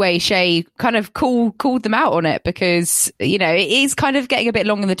Sue Shea kind of called them out on it because, you know, it is kind of getting a bit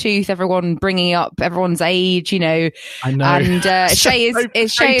long in the tooth, everyone bringing up everyone's age, you know. I know. And Shea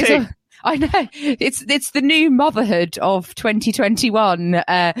is I know. It's the new motherhood of 2021.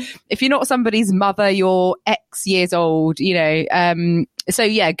 If you're not somebody's mother, you're X years old, you know. So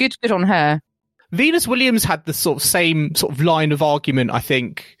yeah, good on her. Venus Williams had the same line of argument, I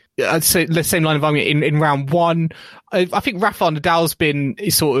think. So the same line of argument in round one. I think Rafael Nadal's been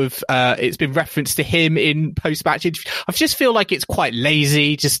it's been referenced to him in post-match interviews. I just feel like it's quite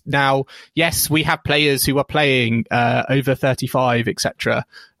lazy just now. Yes, we have players who are playing over 35, etc.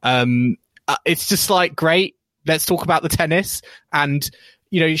 It's just like, great, let's talk about the tennis. And,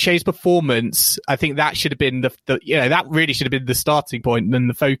 you know, Shea's performance, I think that should have been that really should have been the starting point and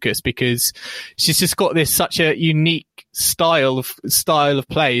the focus, because she's just got such a unique style of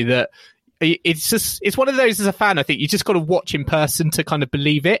play that it's one of those, as a fan, I think you just got to watch in person to kind of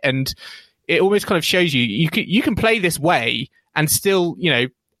believe it. And it almost kind of shows you can play this way and still, you know,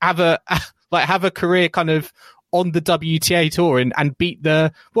 have a career kind of on the WTA tour and beat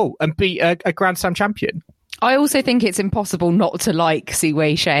a Grand Slam champion. I also think it's impossible not to like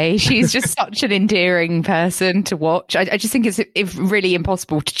Sue Shea. She's just such an endearing person to watch. I just think it's really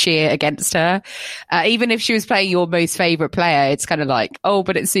impossible to cheer against her. Even if she was playing your most favourite player, it's kind of like, oh,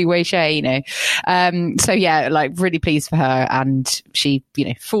 but it's Sue Shea, you know. So yeah, like, really pleased for her, and she, you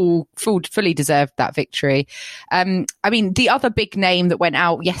know, fully deserved that victory. I mean, the other big name that went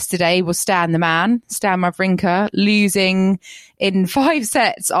out yesterday was Stan Wawrinka, losing in 5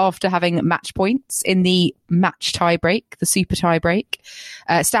 sets after having match points in the match tiebreak, the super tiebreak.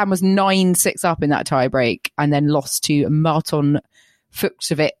 Stan was 9-6 up in that tiebreak and then lost to Marton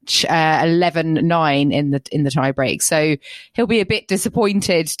Fucsovic 11-9 in the tiebreak. So he'll be a bit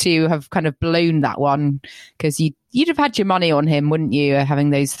disappointed to have kind of blown that one, because you'd have had your money on him, wouldn't you, having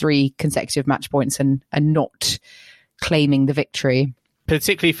those 3 consecutive match points and not claiming the victory.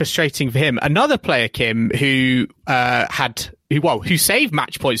 Particularly frustrating for him. Another player, Kim, who saved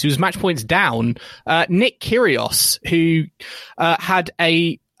match points, who was match points down, Nick Kyrgios, who had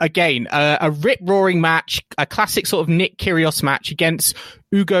a rip-roaring match, a classic sort of Nick Kyrgios match against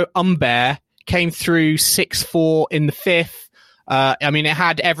Ugo Humbert, came through 6-4 in the 5th. I mean, it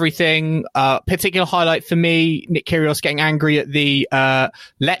had everything. Particular highlight for me, Nick Kyrgios getting angry at the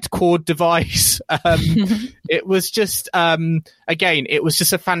let cord device. It was just, it was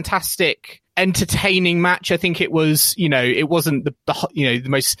just a fantastic entertaining match. I think it was, it wasn't the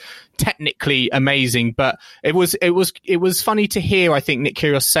most technically amazing, but it was funny to hear, I think, Nick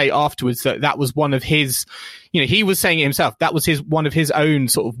Kyrgios say afterwards that was one of his, he was saying it himself, that was one of his own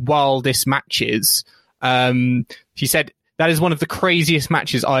sort of wildest matches. He said, that is one of the craziest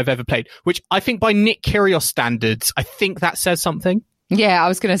matches I've ever played, which I think by Nick Kyrgios standards, I think that says something. Yeah, I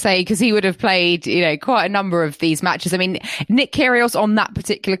was going to say, because he would have played, quite a number of these matches. I mean, Nick Kyrgios on that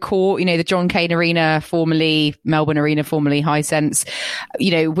particular court, the John Cain Arena, formerly Melbourne Arena, formerly Hisense,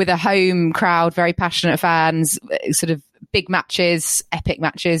 with a home crowd, very passionate fans, sort of big matches, epic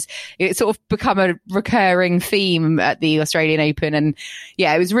matches. It's sort of become a recurring theme at the Australian Open. And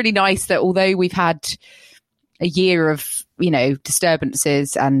yeah, it was really nice that although we've had a year of,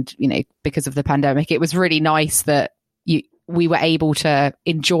 disturbances and, because of the pandemic, it was really nice that we were able to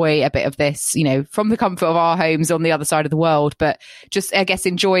enjoy a bit of this, from the comfort of our homes on the other side of the world, but just, I guess,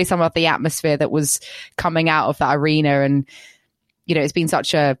 enjoy some of the atmosphere that was coming out of that arena. And, it's been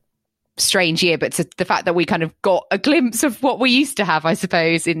such a strange year, but the fact that we kind of got a glimpse of what we used to have, I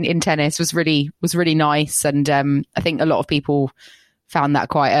suppose, in tennis was really nice. And I think a lot of people found that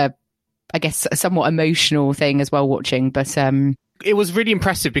quite a somewhat emotional thing as well watching. But it was really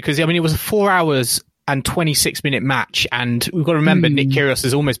impressive because, it was 4 hours and 26-minute match, and we've got to remember Nick Kyrgios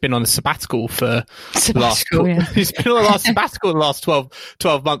has almost been on a sabbatical for the last he's been on a sabbatical the last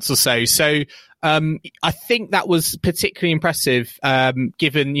 12 months or so. So I think that was particularly impressive,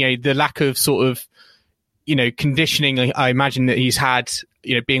 given the lack of sort of conditioning. I imagine that he's had,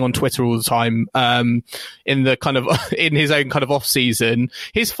 being on Twitter all the time, in the kind of in his own kind of off season.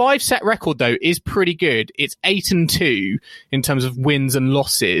 His 5-set record though is pretty good. It's 8-2 in terms of wins and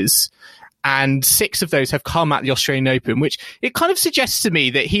losses. And 6 of those have come at the Australian Open, which it kind of suggests to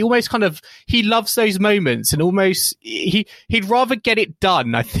me that he almost he loves those moments and almost he'd rather get it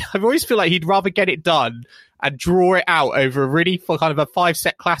done. I always feel like he'd rather get it done and draw it out over a really kind of a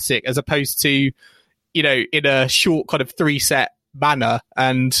 5-set classic as opposed to, in a short kind of 3-set manner.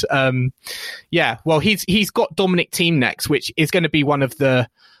 And, he's got Dominic Thiem next, which is going to be one of the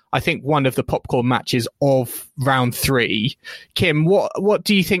popcorn matches of round 3. Kim, what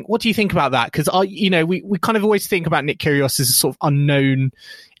do you think? What do you think about that? Because we kind of always think about Nick Kyrgios as a sort of unknown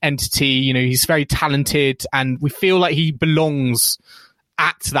entity. He's very talented, and we feel like he belongs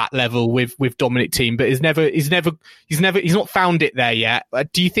at that level with Dominic Thiem, but he's not found it there yet.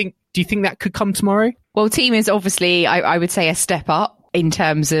 Do you think that could come tomorrow? Well, Thiem is obviously, I would say, a step up in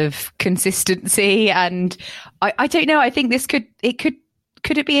terms of consistency, and I don't know. I think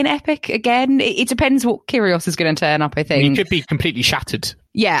could it be an epic again? It depends what Kyrgios is going to turn up, I think. He could be completely shattered.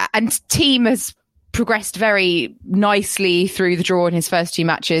 Yeah, and Thiem has progressed very nicely through the draw in his first 2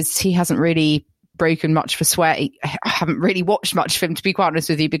 matches. He hasn't really broken much for sweat. I haven't really watched much of him, to be quite honest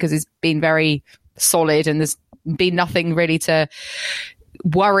with you, because he's been very solid and there's been nothing really to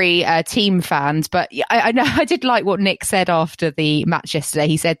worry Thiem fans. But I know I did like what Nick said after the match yesterday.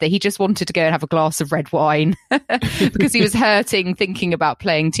 He said that he just wanted to go and have a glass of red wine because he was hurting thinking about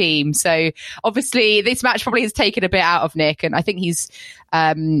playing Thiem. So obviously this match probably has taken a bit out of Nick, and I think he's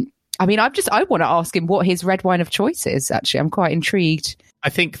I want to ask him what his red wine of choice is. Actually, I'm quite intrigued. I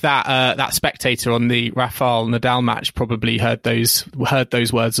think that spectator on the Rafael Nadal match probably heard those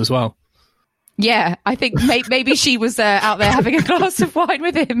words as well. Yeah, I think maybe she was out there having a glass of wine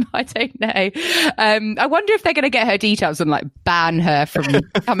with him. I don't know. I wonder if they're going to get her details and ban her from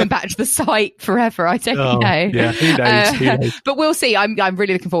coming back to the site forever. I don't know. Yeah, who knows? But we'll see. I'm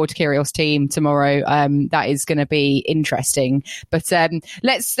really looking forward to Kyrgios-Thiem tomorrow. That is going to be interesting. But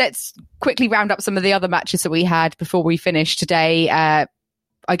let's quickly round up some of the other matches that we had before we finish today.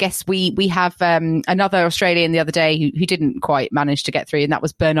 I guess we have another Australian the other day who didn't quite manage to get through, and that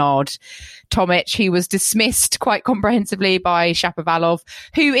was Bernard Tomic. He was dismissed quite comprehensively by Shapovalov,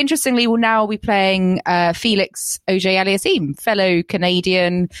 who interestingly will now be playing Felix Auger-Aliassime, fellow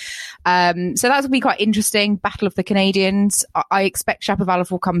Canadian. So that will be quite interesting. Battle of the Canadians. I expect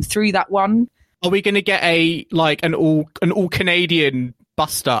Shapovalov will come through that one. Are we going to get an all Canadian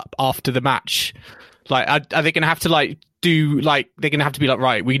bust up after the match? Are they going to have to they're going to have to be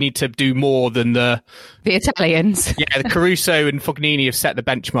right, we need to do more than the Italians. Yeah, the Caruso and Fognini have set the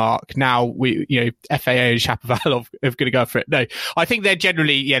benchmark. Now FAA and Shapovalov are going to go for it. No, I think they're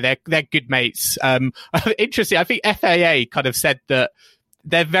generally, they're good mates. Interesting. I think FAA kind of said that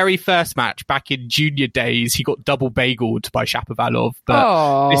their very first match back in junior days, he got double bageled by Shapovalov.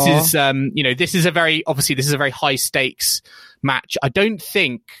 But this is a very high stakes match. I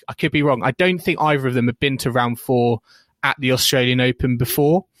could be wrong. I don't think either of them have been to round 4 at the Australian Open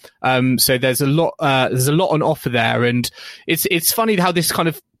before. So there's a lot on offer there. And it's funny how this kind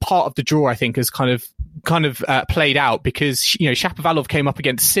of part of the draw, I think, has kind of played out, because, you know, Shapovalov came up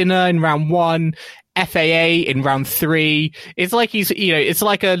against Sinner in round 1, FAA in round 3. It's like it's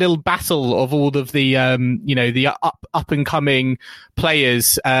like a little battle of all of the, the up and coming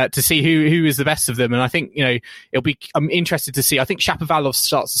players, to see who is the best of them. And I think, I'm interested to see. I think Shapovalov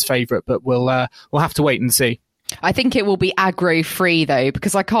starts as favourite, but we'll have to wait and see. I think it will be aggro free though,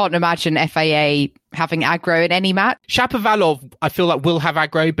 because I can't imagine FAA having aggro in any match. Shapovalov, I feel like will have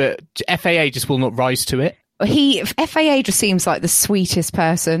aggro, but FAA just will not rise to it. FAA just seems like the sweetest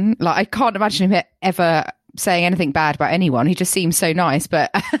person. Like, I can't imagine him ever saying anything bad about anyone. He just seems so nice, but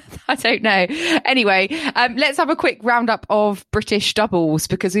I don't know. Anyway, let's have a quick roundup of British doubles,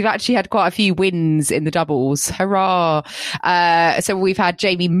 because we've actually had quite a few wins in the doubles. Hurrah! So we've had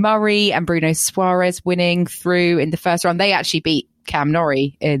Jamie Murray and Bruno Suarez winning through in the first round. They actually beat Cam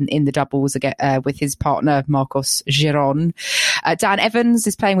Norrie in the doubles again, with his partner Marcos Giron. Dan Evans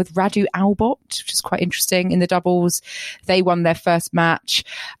is playing with Radu Albot, which is quite interesting in the doubles. They won their first match.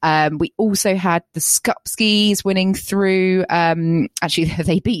 We also had the Skupskis winning through. Actually,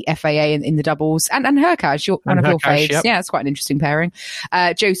 they beat FAA in the doubles, and Hurkacz, one of your faves. Yep. Yeah, it's quite an interesting pairing.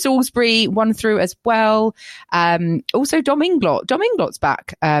 Joe Salisbury won through as well. Also Dom Inglot. Dom Inglot's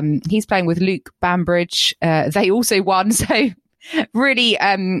back. He's playing with Luke Bambridge. They also won. So really,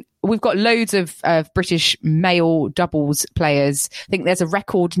 we've got loads of British male doubles players. I think there's a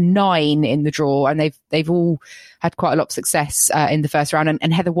record 9 in the draw, and they've all had quite a lot of success in the first round.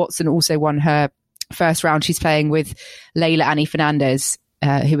 And Heather Watson also won her first round. She's playing with Leila Annie Fernandez,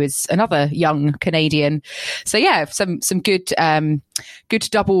 who is another young Canadian. So yeah, some good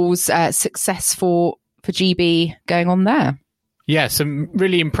doubles success for GB going on there. Yeah, some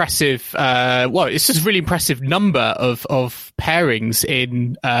really impressive. It's just a really impressive number of pairings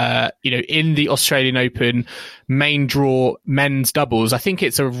in the Australian Open main draw men's doubles. I think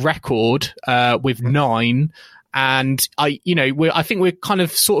it's a record with 9, and I think we're kind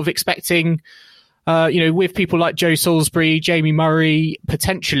of sort of expecting. With people like Joe Salisbury, Jamie Murray,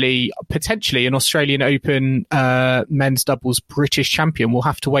 potentially an Australian Open men's doubles British champion. We'll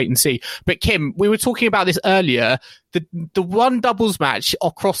have to wait and see. But Kim, we were talking about this earlier. The one doubles match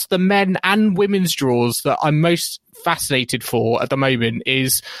across the men and women's draws that I'm most fascinated for at the moment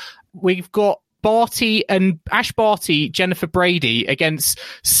is we've got Ash Barty, Jennifer Brady against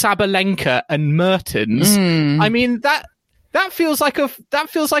Sabalenka and Mertens. I mean, That feels like a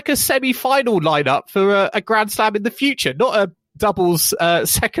semi-final lineup for a Grand Slam in the future, not a doubles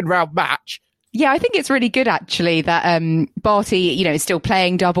second round match. Yeah, I think it's really good actually that Barty, is still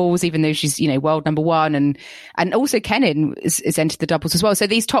playing doubles, even though she's world number 1, and also Kenin is entered the doubles as well. So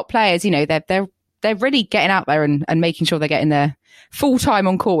these top players, they're really getting out there and making sure they're getting their full time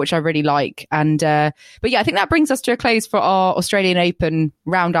on court, which I really like. And but yeah, I think that brings us to a close for our Australian Open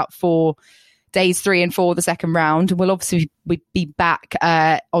roundup for days 3 and 4, the second round. We'll obviously be back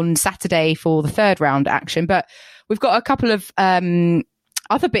on Saturday for the third round action, but we've got a couple of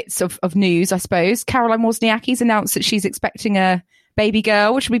other bits of news, I suppose. Caroline Wozniacki's announced that she's expecting a baby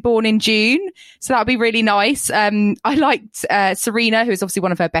girl, which will be born in June. So that'll be really nice. I liked Serena, who's obviously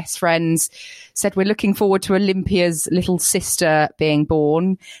one of her best friends, said we're looking forward to Olympia's little sister being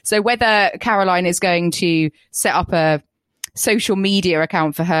born. So whether Caroline is going to set up a social media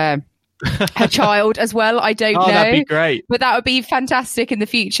account for her child as well, I don't know. That'd be great. But that would be fantastic in the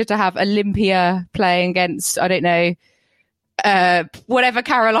future to have Olympia playing against, I don't know, whatever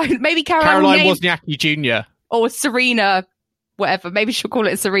Caroline Wozniacki Jr. or Serena, whatever. Maybe she'll call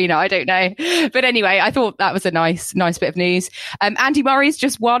it Serena. I don't know. But anyway, I thought that was a nice bit of news. Andy Murray's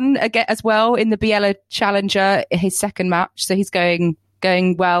just won again as well in the Biella Challenger, his second match. So he's going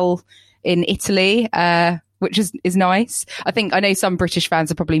well in Italy, which is nice. I know some British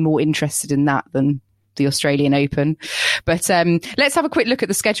fans are probably more interested in that than the Australian Open. But let's have a quick look at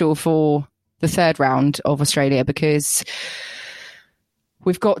the schedule for the third round of Australia, because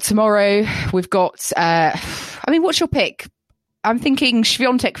we've got tomorrow, what's your pick? I'm thinking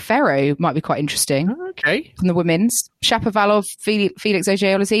Swiatek Ferro might be quite interesting. Okay. From the women's. Shapovalov, Felix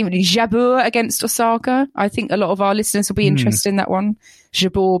Auger-Aliassime, Jabeur against Osaka. I think a lot of our listeners will be interested in that one.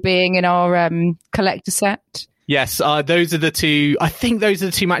 Jabeur being in our collector set. Yes, those are the two. I think those are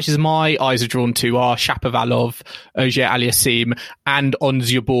the two matches my eyes are drawn to are Shapovalov, Auger-Aliassime, and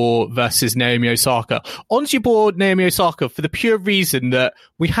Ons Jabeur versus Naomi Osaka. Ons Jabeur, Naomi Osaka, for the pure reason that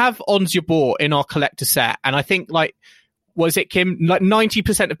we have Ons Jabeur in our collector set, and I think was it, Kim?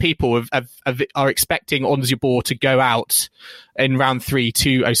 90% of people are expecting Ons Jabeur to go out in round 3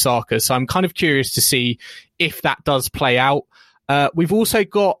 to Osaka. So I'm kind of curious to see if that does play out. We've also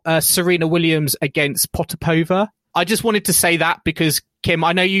got Serena Williams against Potapova. I just wanted to say that because, Kim,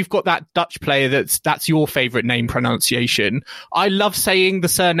 I know you've got that Dutch player that's your favourite name pronunciation. I love saying the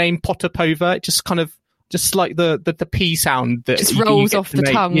surname Potapova. It just kind of, just like the P sound that just rolls off the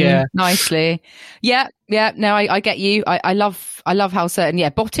tongue nicely. Yeah. No, I get you. I love how certain.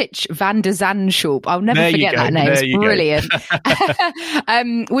 Yeah, Botic van der Zandschulp. I'll never forget that name. It's brilliant.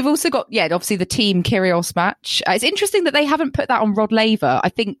 We've also got obviously the team Kyrgios match. It's interesting that they haven't put that on Rod Laver. I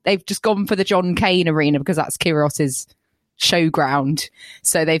think they've just gone for the John Cain Arena because that's Kyrgios's showground.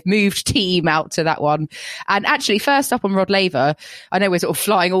 So they've moved team out to that one. And actually, first up on Rod Laver, I know we're sort of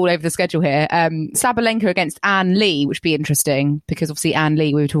flying all over the schedule here. Sabalenka against Anne Lee, which would be interesting because obviously Anne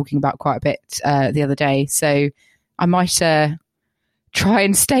Lee we were talking about quite a bit the other day. So I might try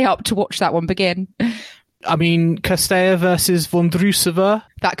and stay up to watch that one begin. I mean, Kostya versus Vondrousova.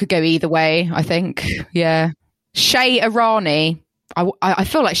 That could go either way, I think. Yeah. Shea Irani. I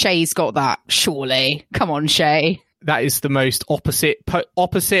feel like Shea's got that, surely. Come on, Shea. That is the most opposite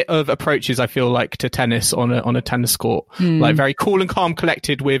of approaches, I feel like, to tennis on a tennis court. Like very cool and calm,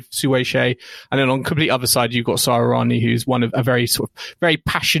 collected with Sue Shea, and then on the complete other side you've got Sara Rani, who's one of a very sort of very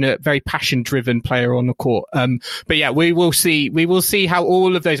passionate, very passion-driven player on the court. But yeah, we will see how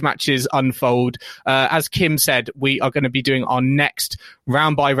all of those matches unfold. As Kim said, we are going to be doing our next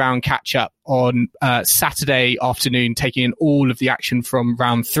round by round catch up on Saturday afternoon, taking in all of the action from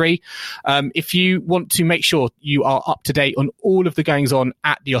round 3. If you want to make sure you are up to date on all of the goings on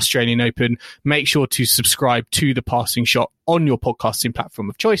at the Australian Open, make sure to subscribe to The Passing Shot on your podcasting platform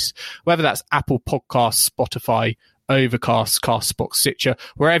of choice, whether that's Apple Podcasts, Spotify, Overcast, Castbox, Stitcher,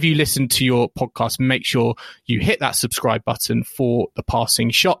 wherever you listen to your podcast. Make sure you hit that subscribe button for The Passing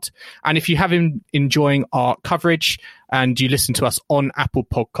Shot. And if you have been enjoying our coverage and you listen to us on Apple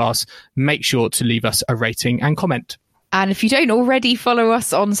Podcasts, make sure to leave us a rating and comment. And if you don't already follow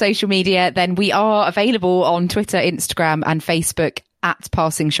us on social media, then we are available on Twitter, Instagram and Facebook at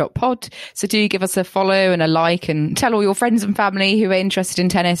Passing Shot Pod. So do give us a follow and a like, and tell all your friends and family who are interested in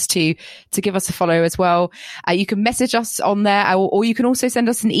tennis to give us a follow as well. You can message us on there, or you can also send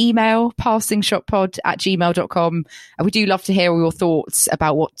us an email, passingshotpod@gmail.com. And we do love to hear all your thoughts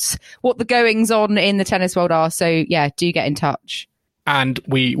about what the goings on in the tennis world are. So yeah, do get in touch. And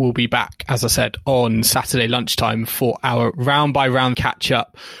we will be back, as I said, on Saturday lunchtime for our round by round catch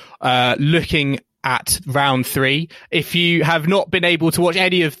up, looking at round 3. If you have not been able to watch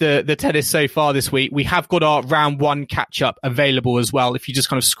any of the tennis so far this week, we have got our round 1 catch up available as well. If you just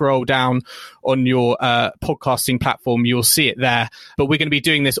kind of scroll down on your podcasting platform, you'll see it there. But we're going to be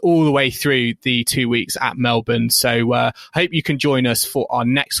doing this all the way through the 2 weeks at Melbourne. So I hope you can join us for our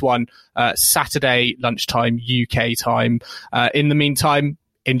next one, Saturday lunchtime UK time. In the meantime,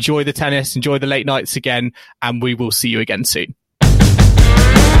 enjoy the tennis, enjoy the late nights again, and we will see you again soon.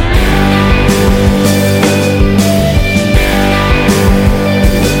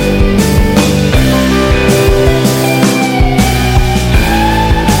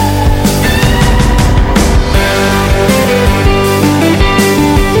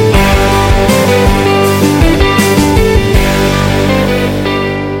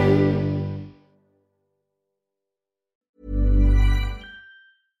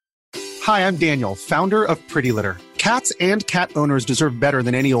 Hi, I'm Daniel, founder of Pretty Litter. Cats and cat owners deserve better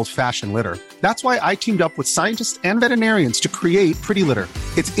than any old-fashioned litter. That's why I teamed up with scientists and veterinarians to create Pretty Litter.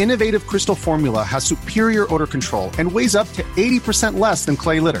 Its innovative crystal formula has superior odor control and weighs up to 80% less than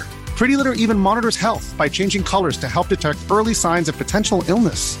clay litter. Pretty Litter even monitors health by changing colors to help detect early signs of potential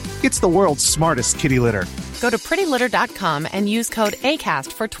illness. It's the world's smartest kitty litter. Go to prettylitter.com and use code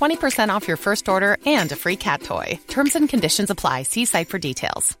ACAST for 20% off your first order and a free cat toy. Terms and conditions apply. See site for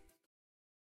details.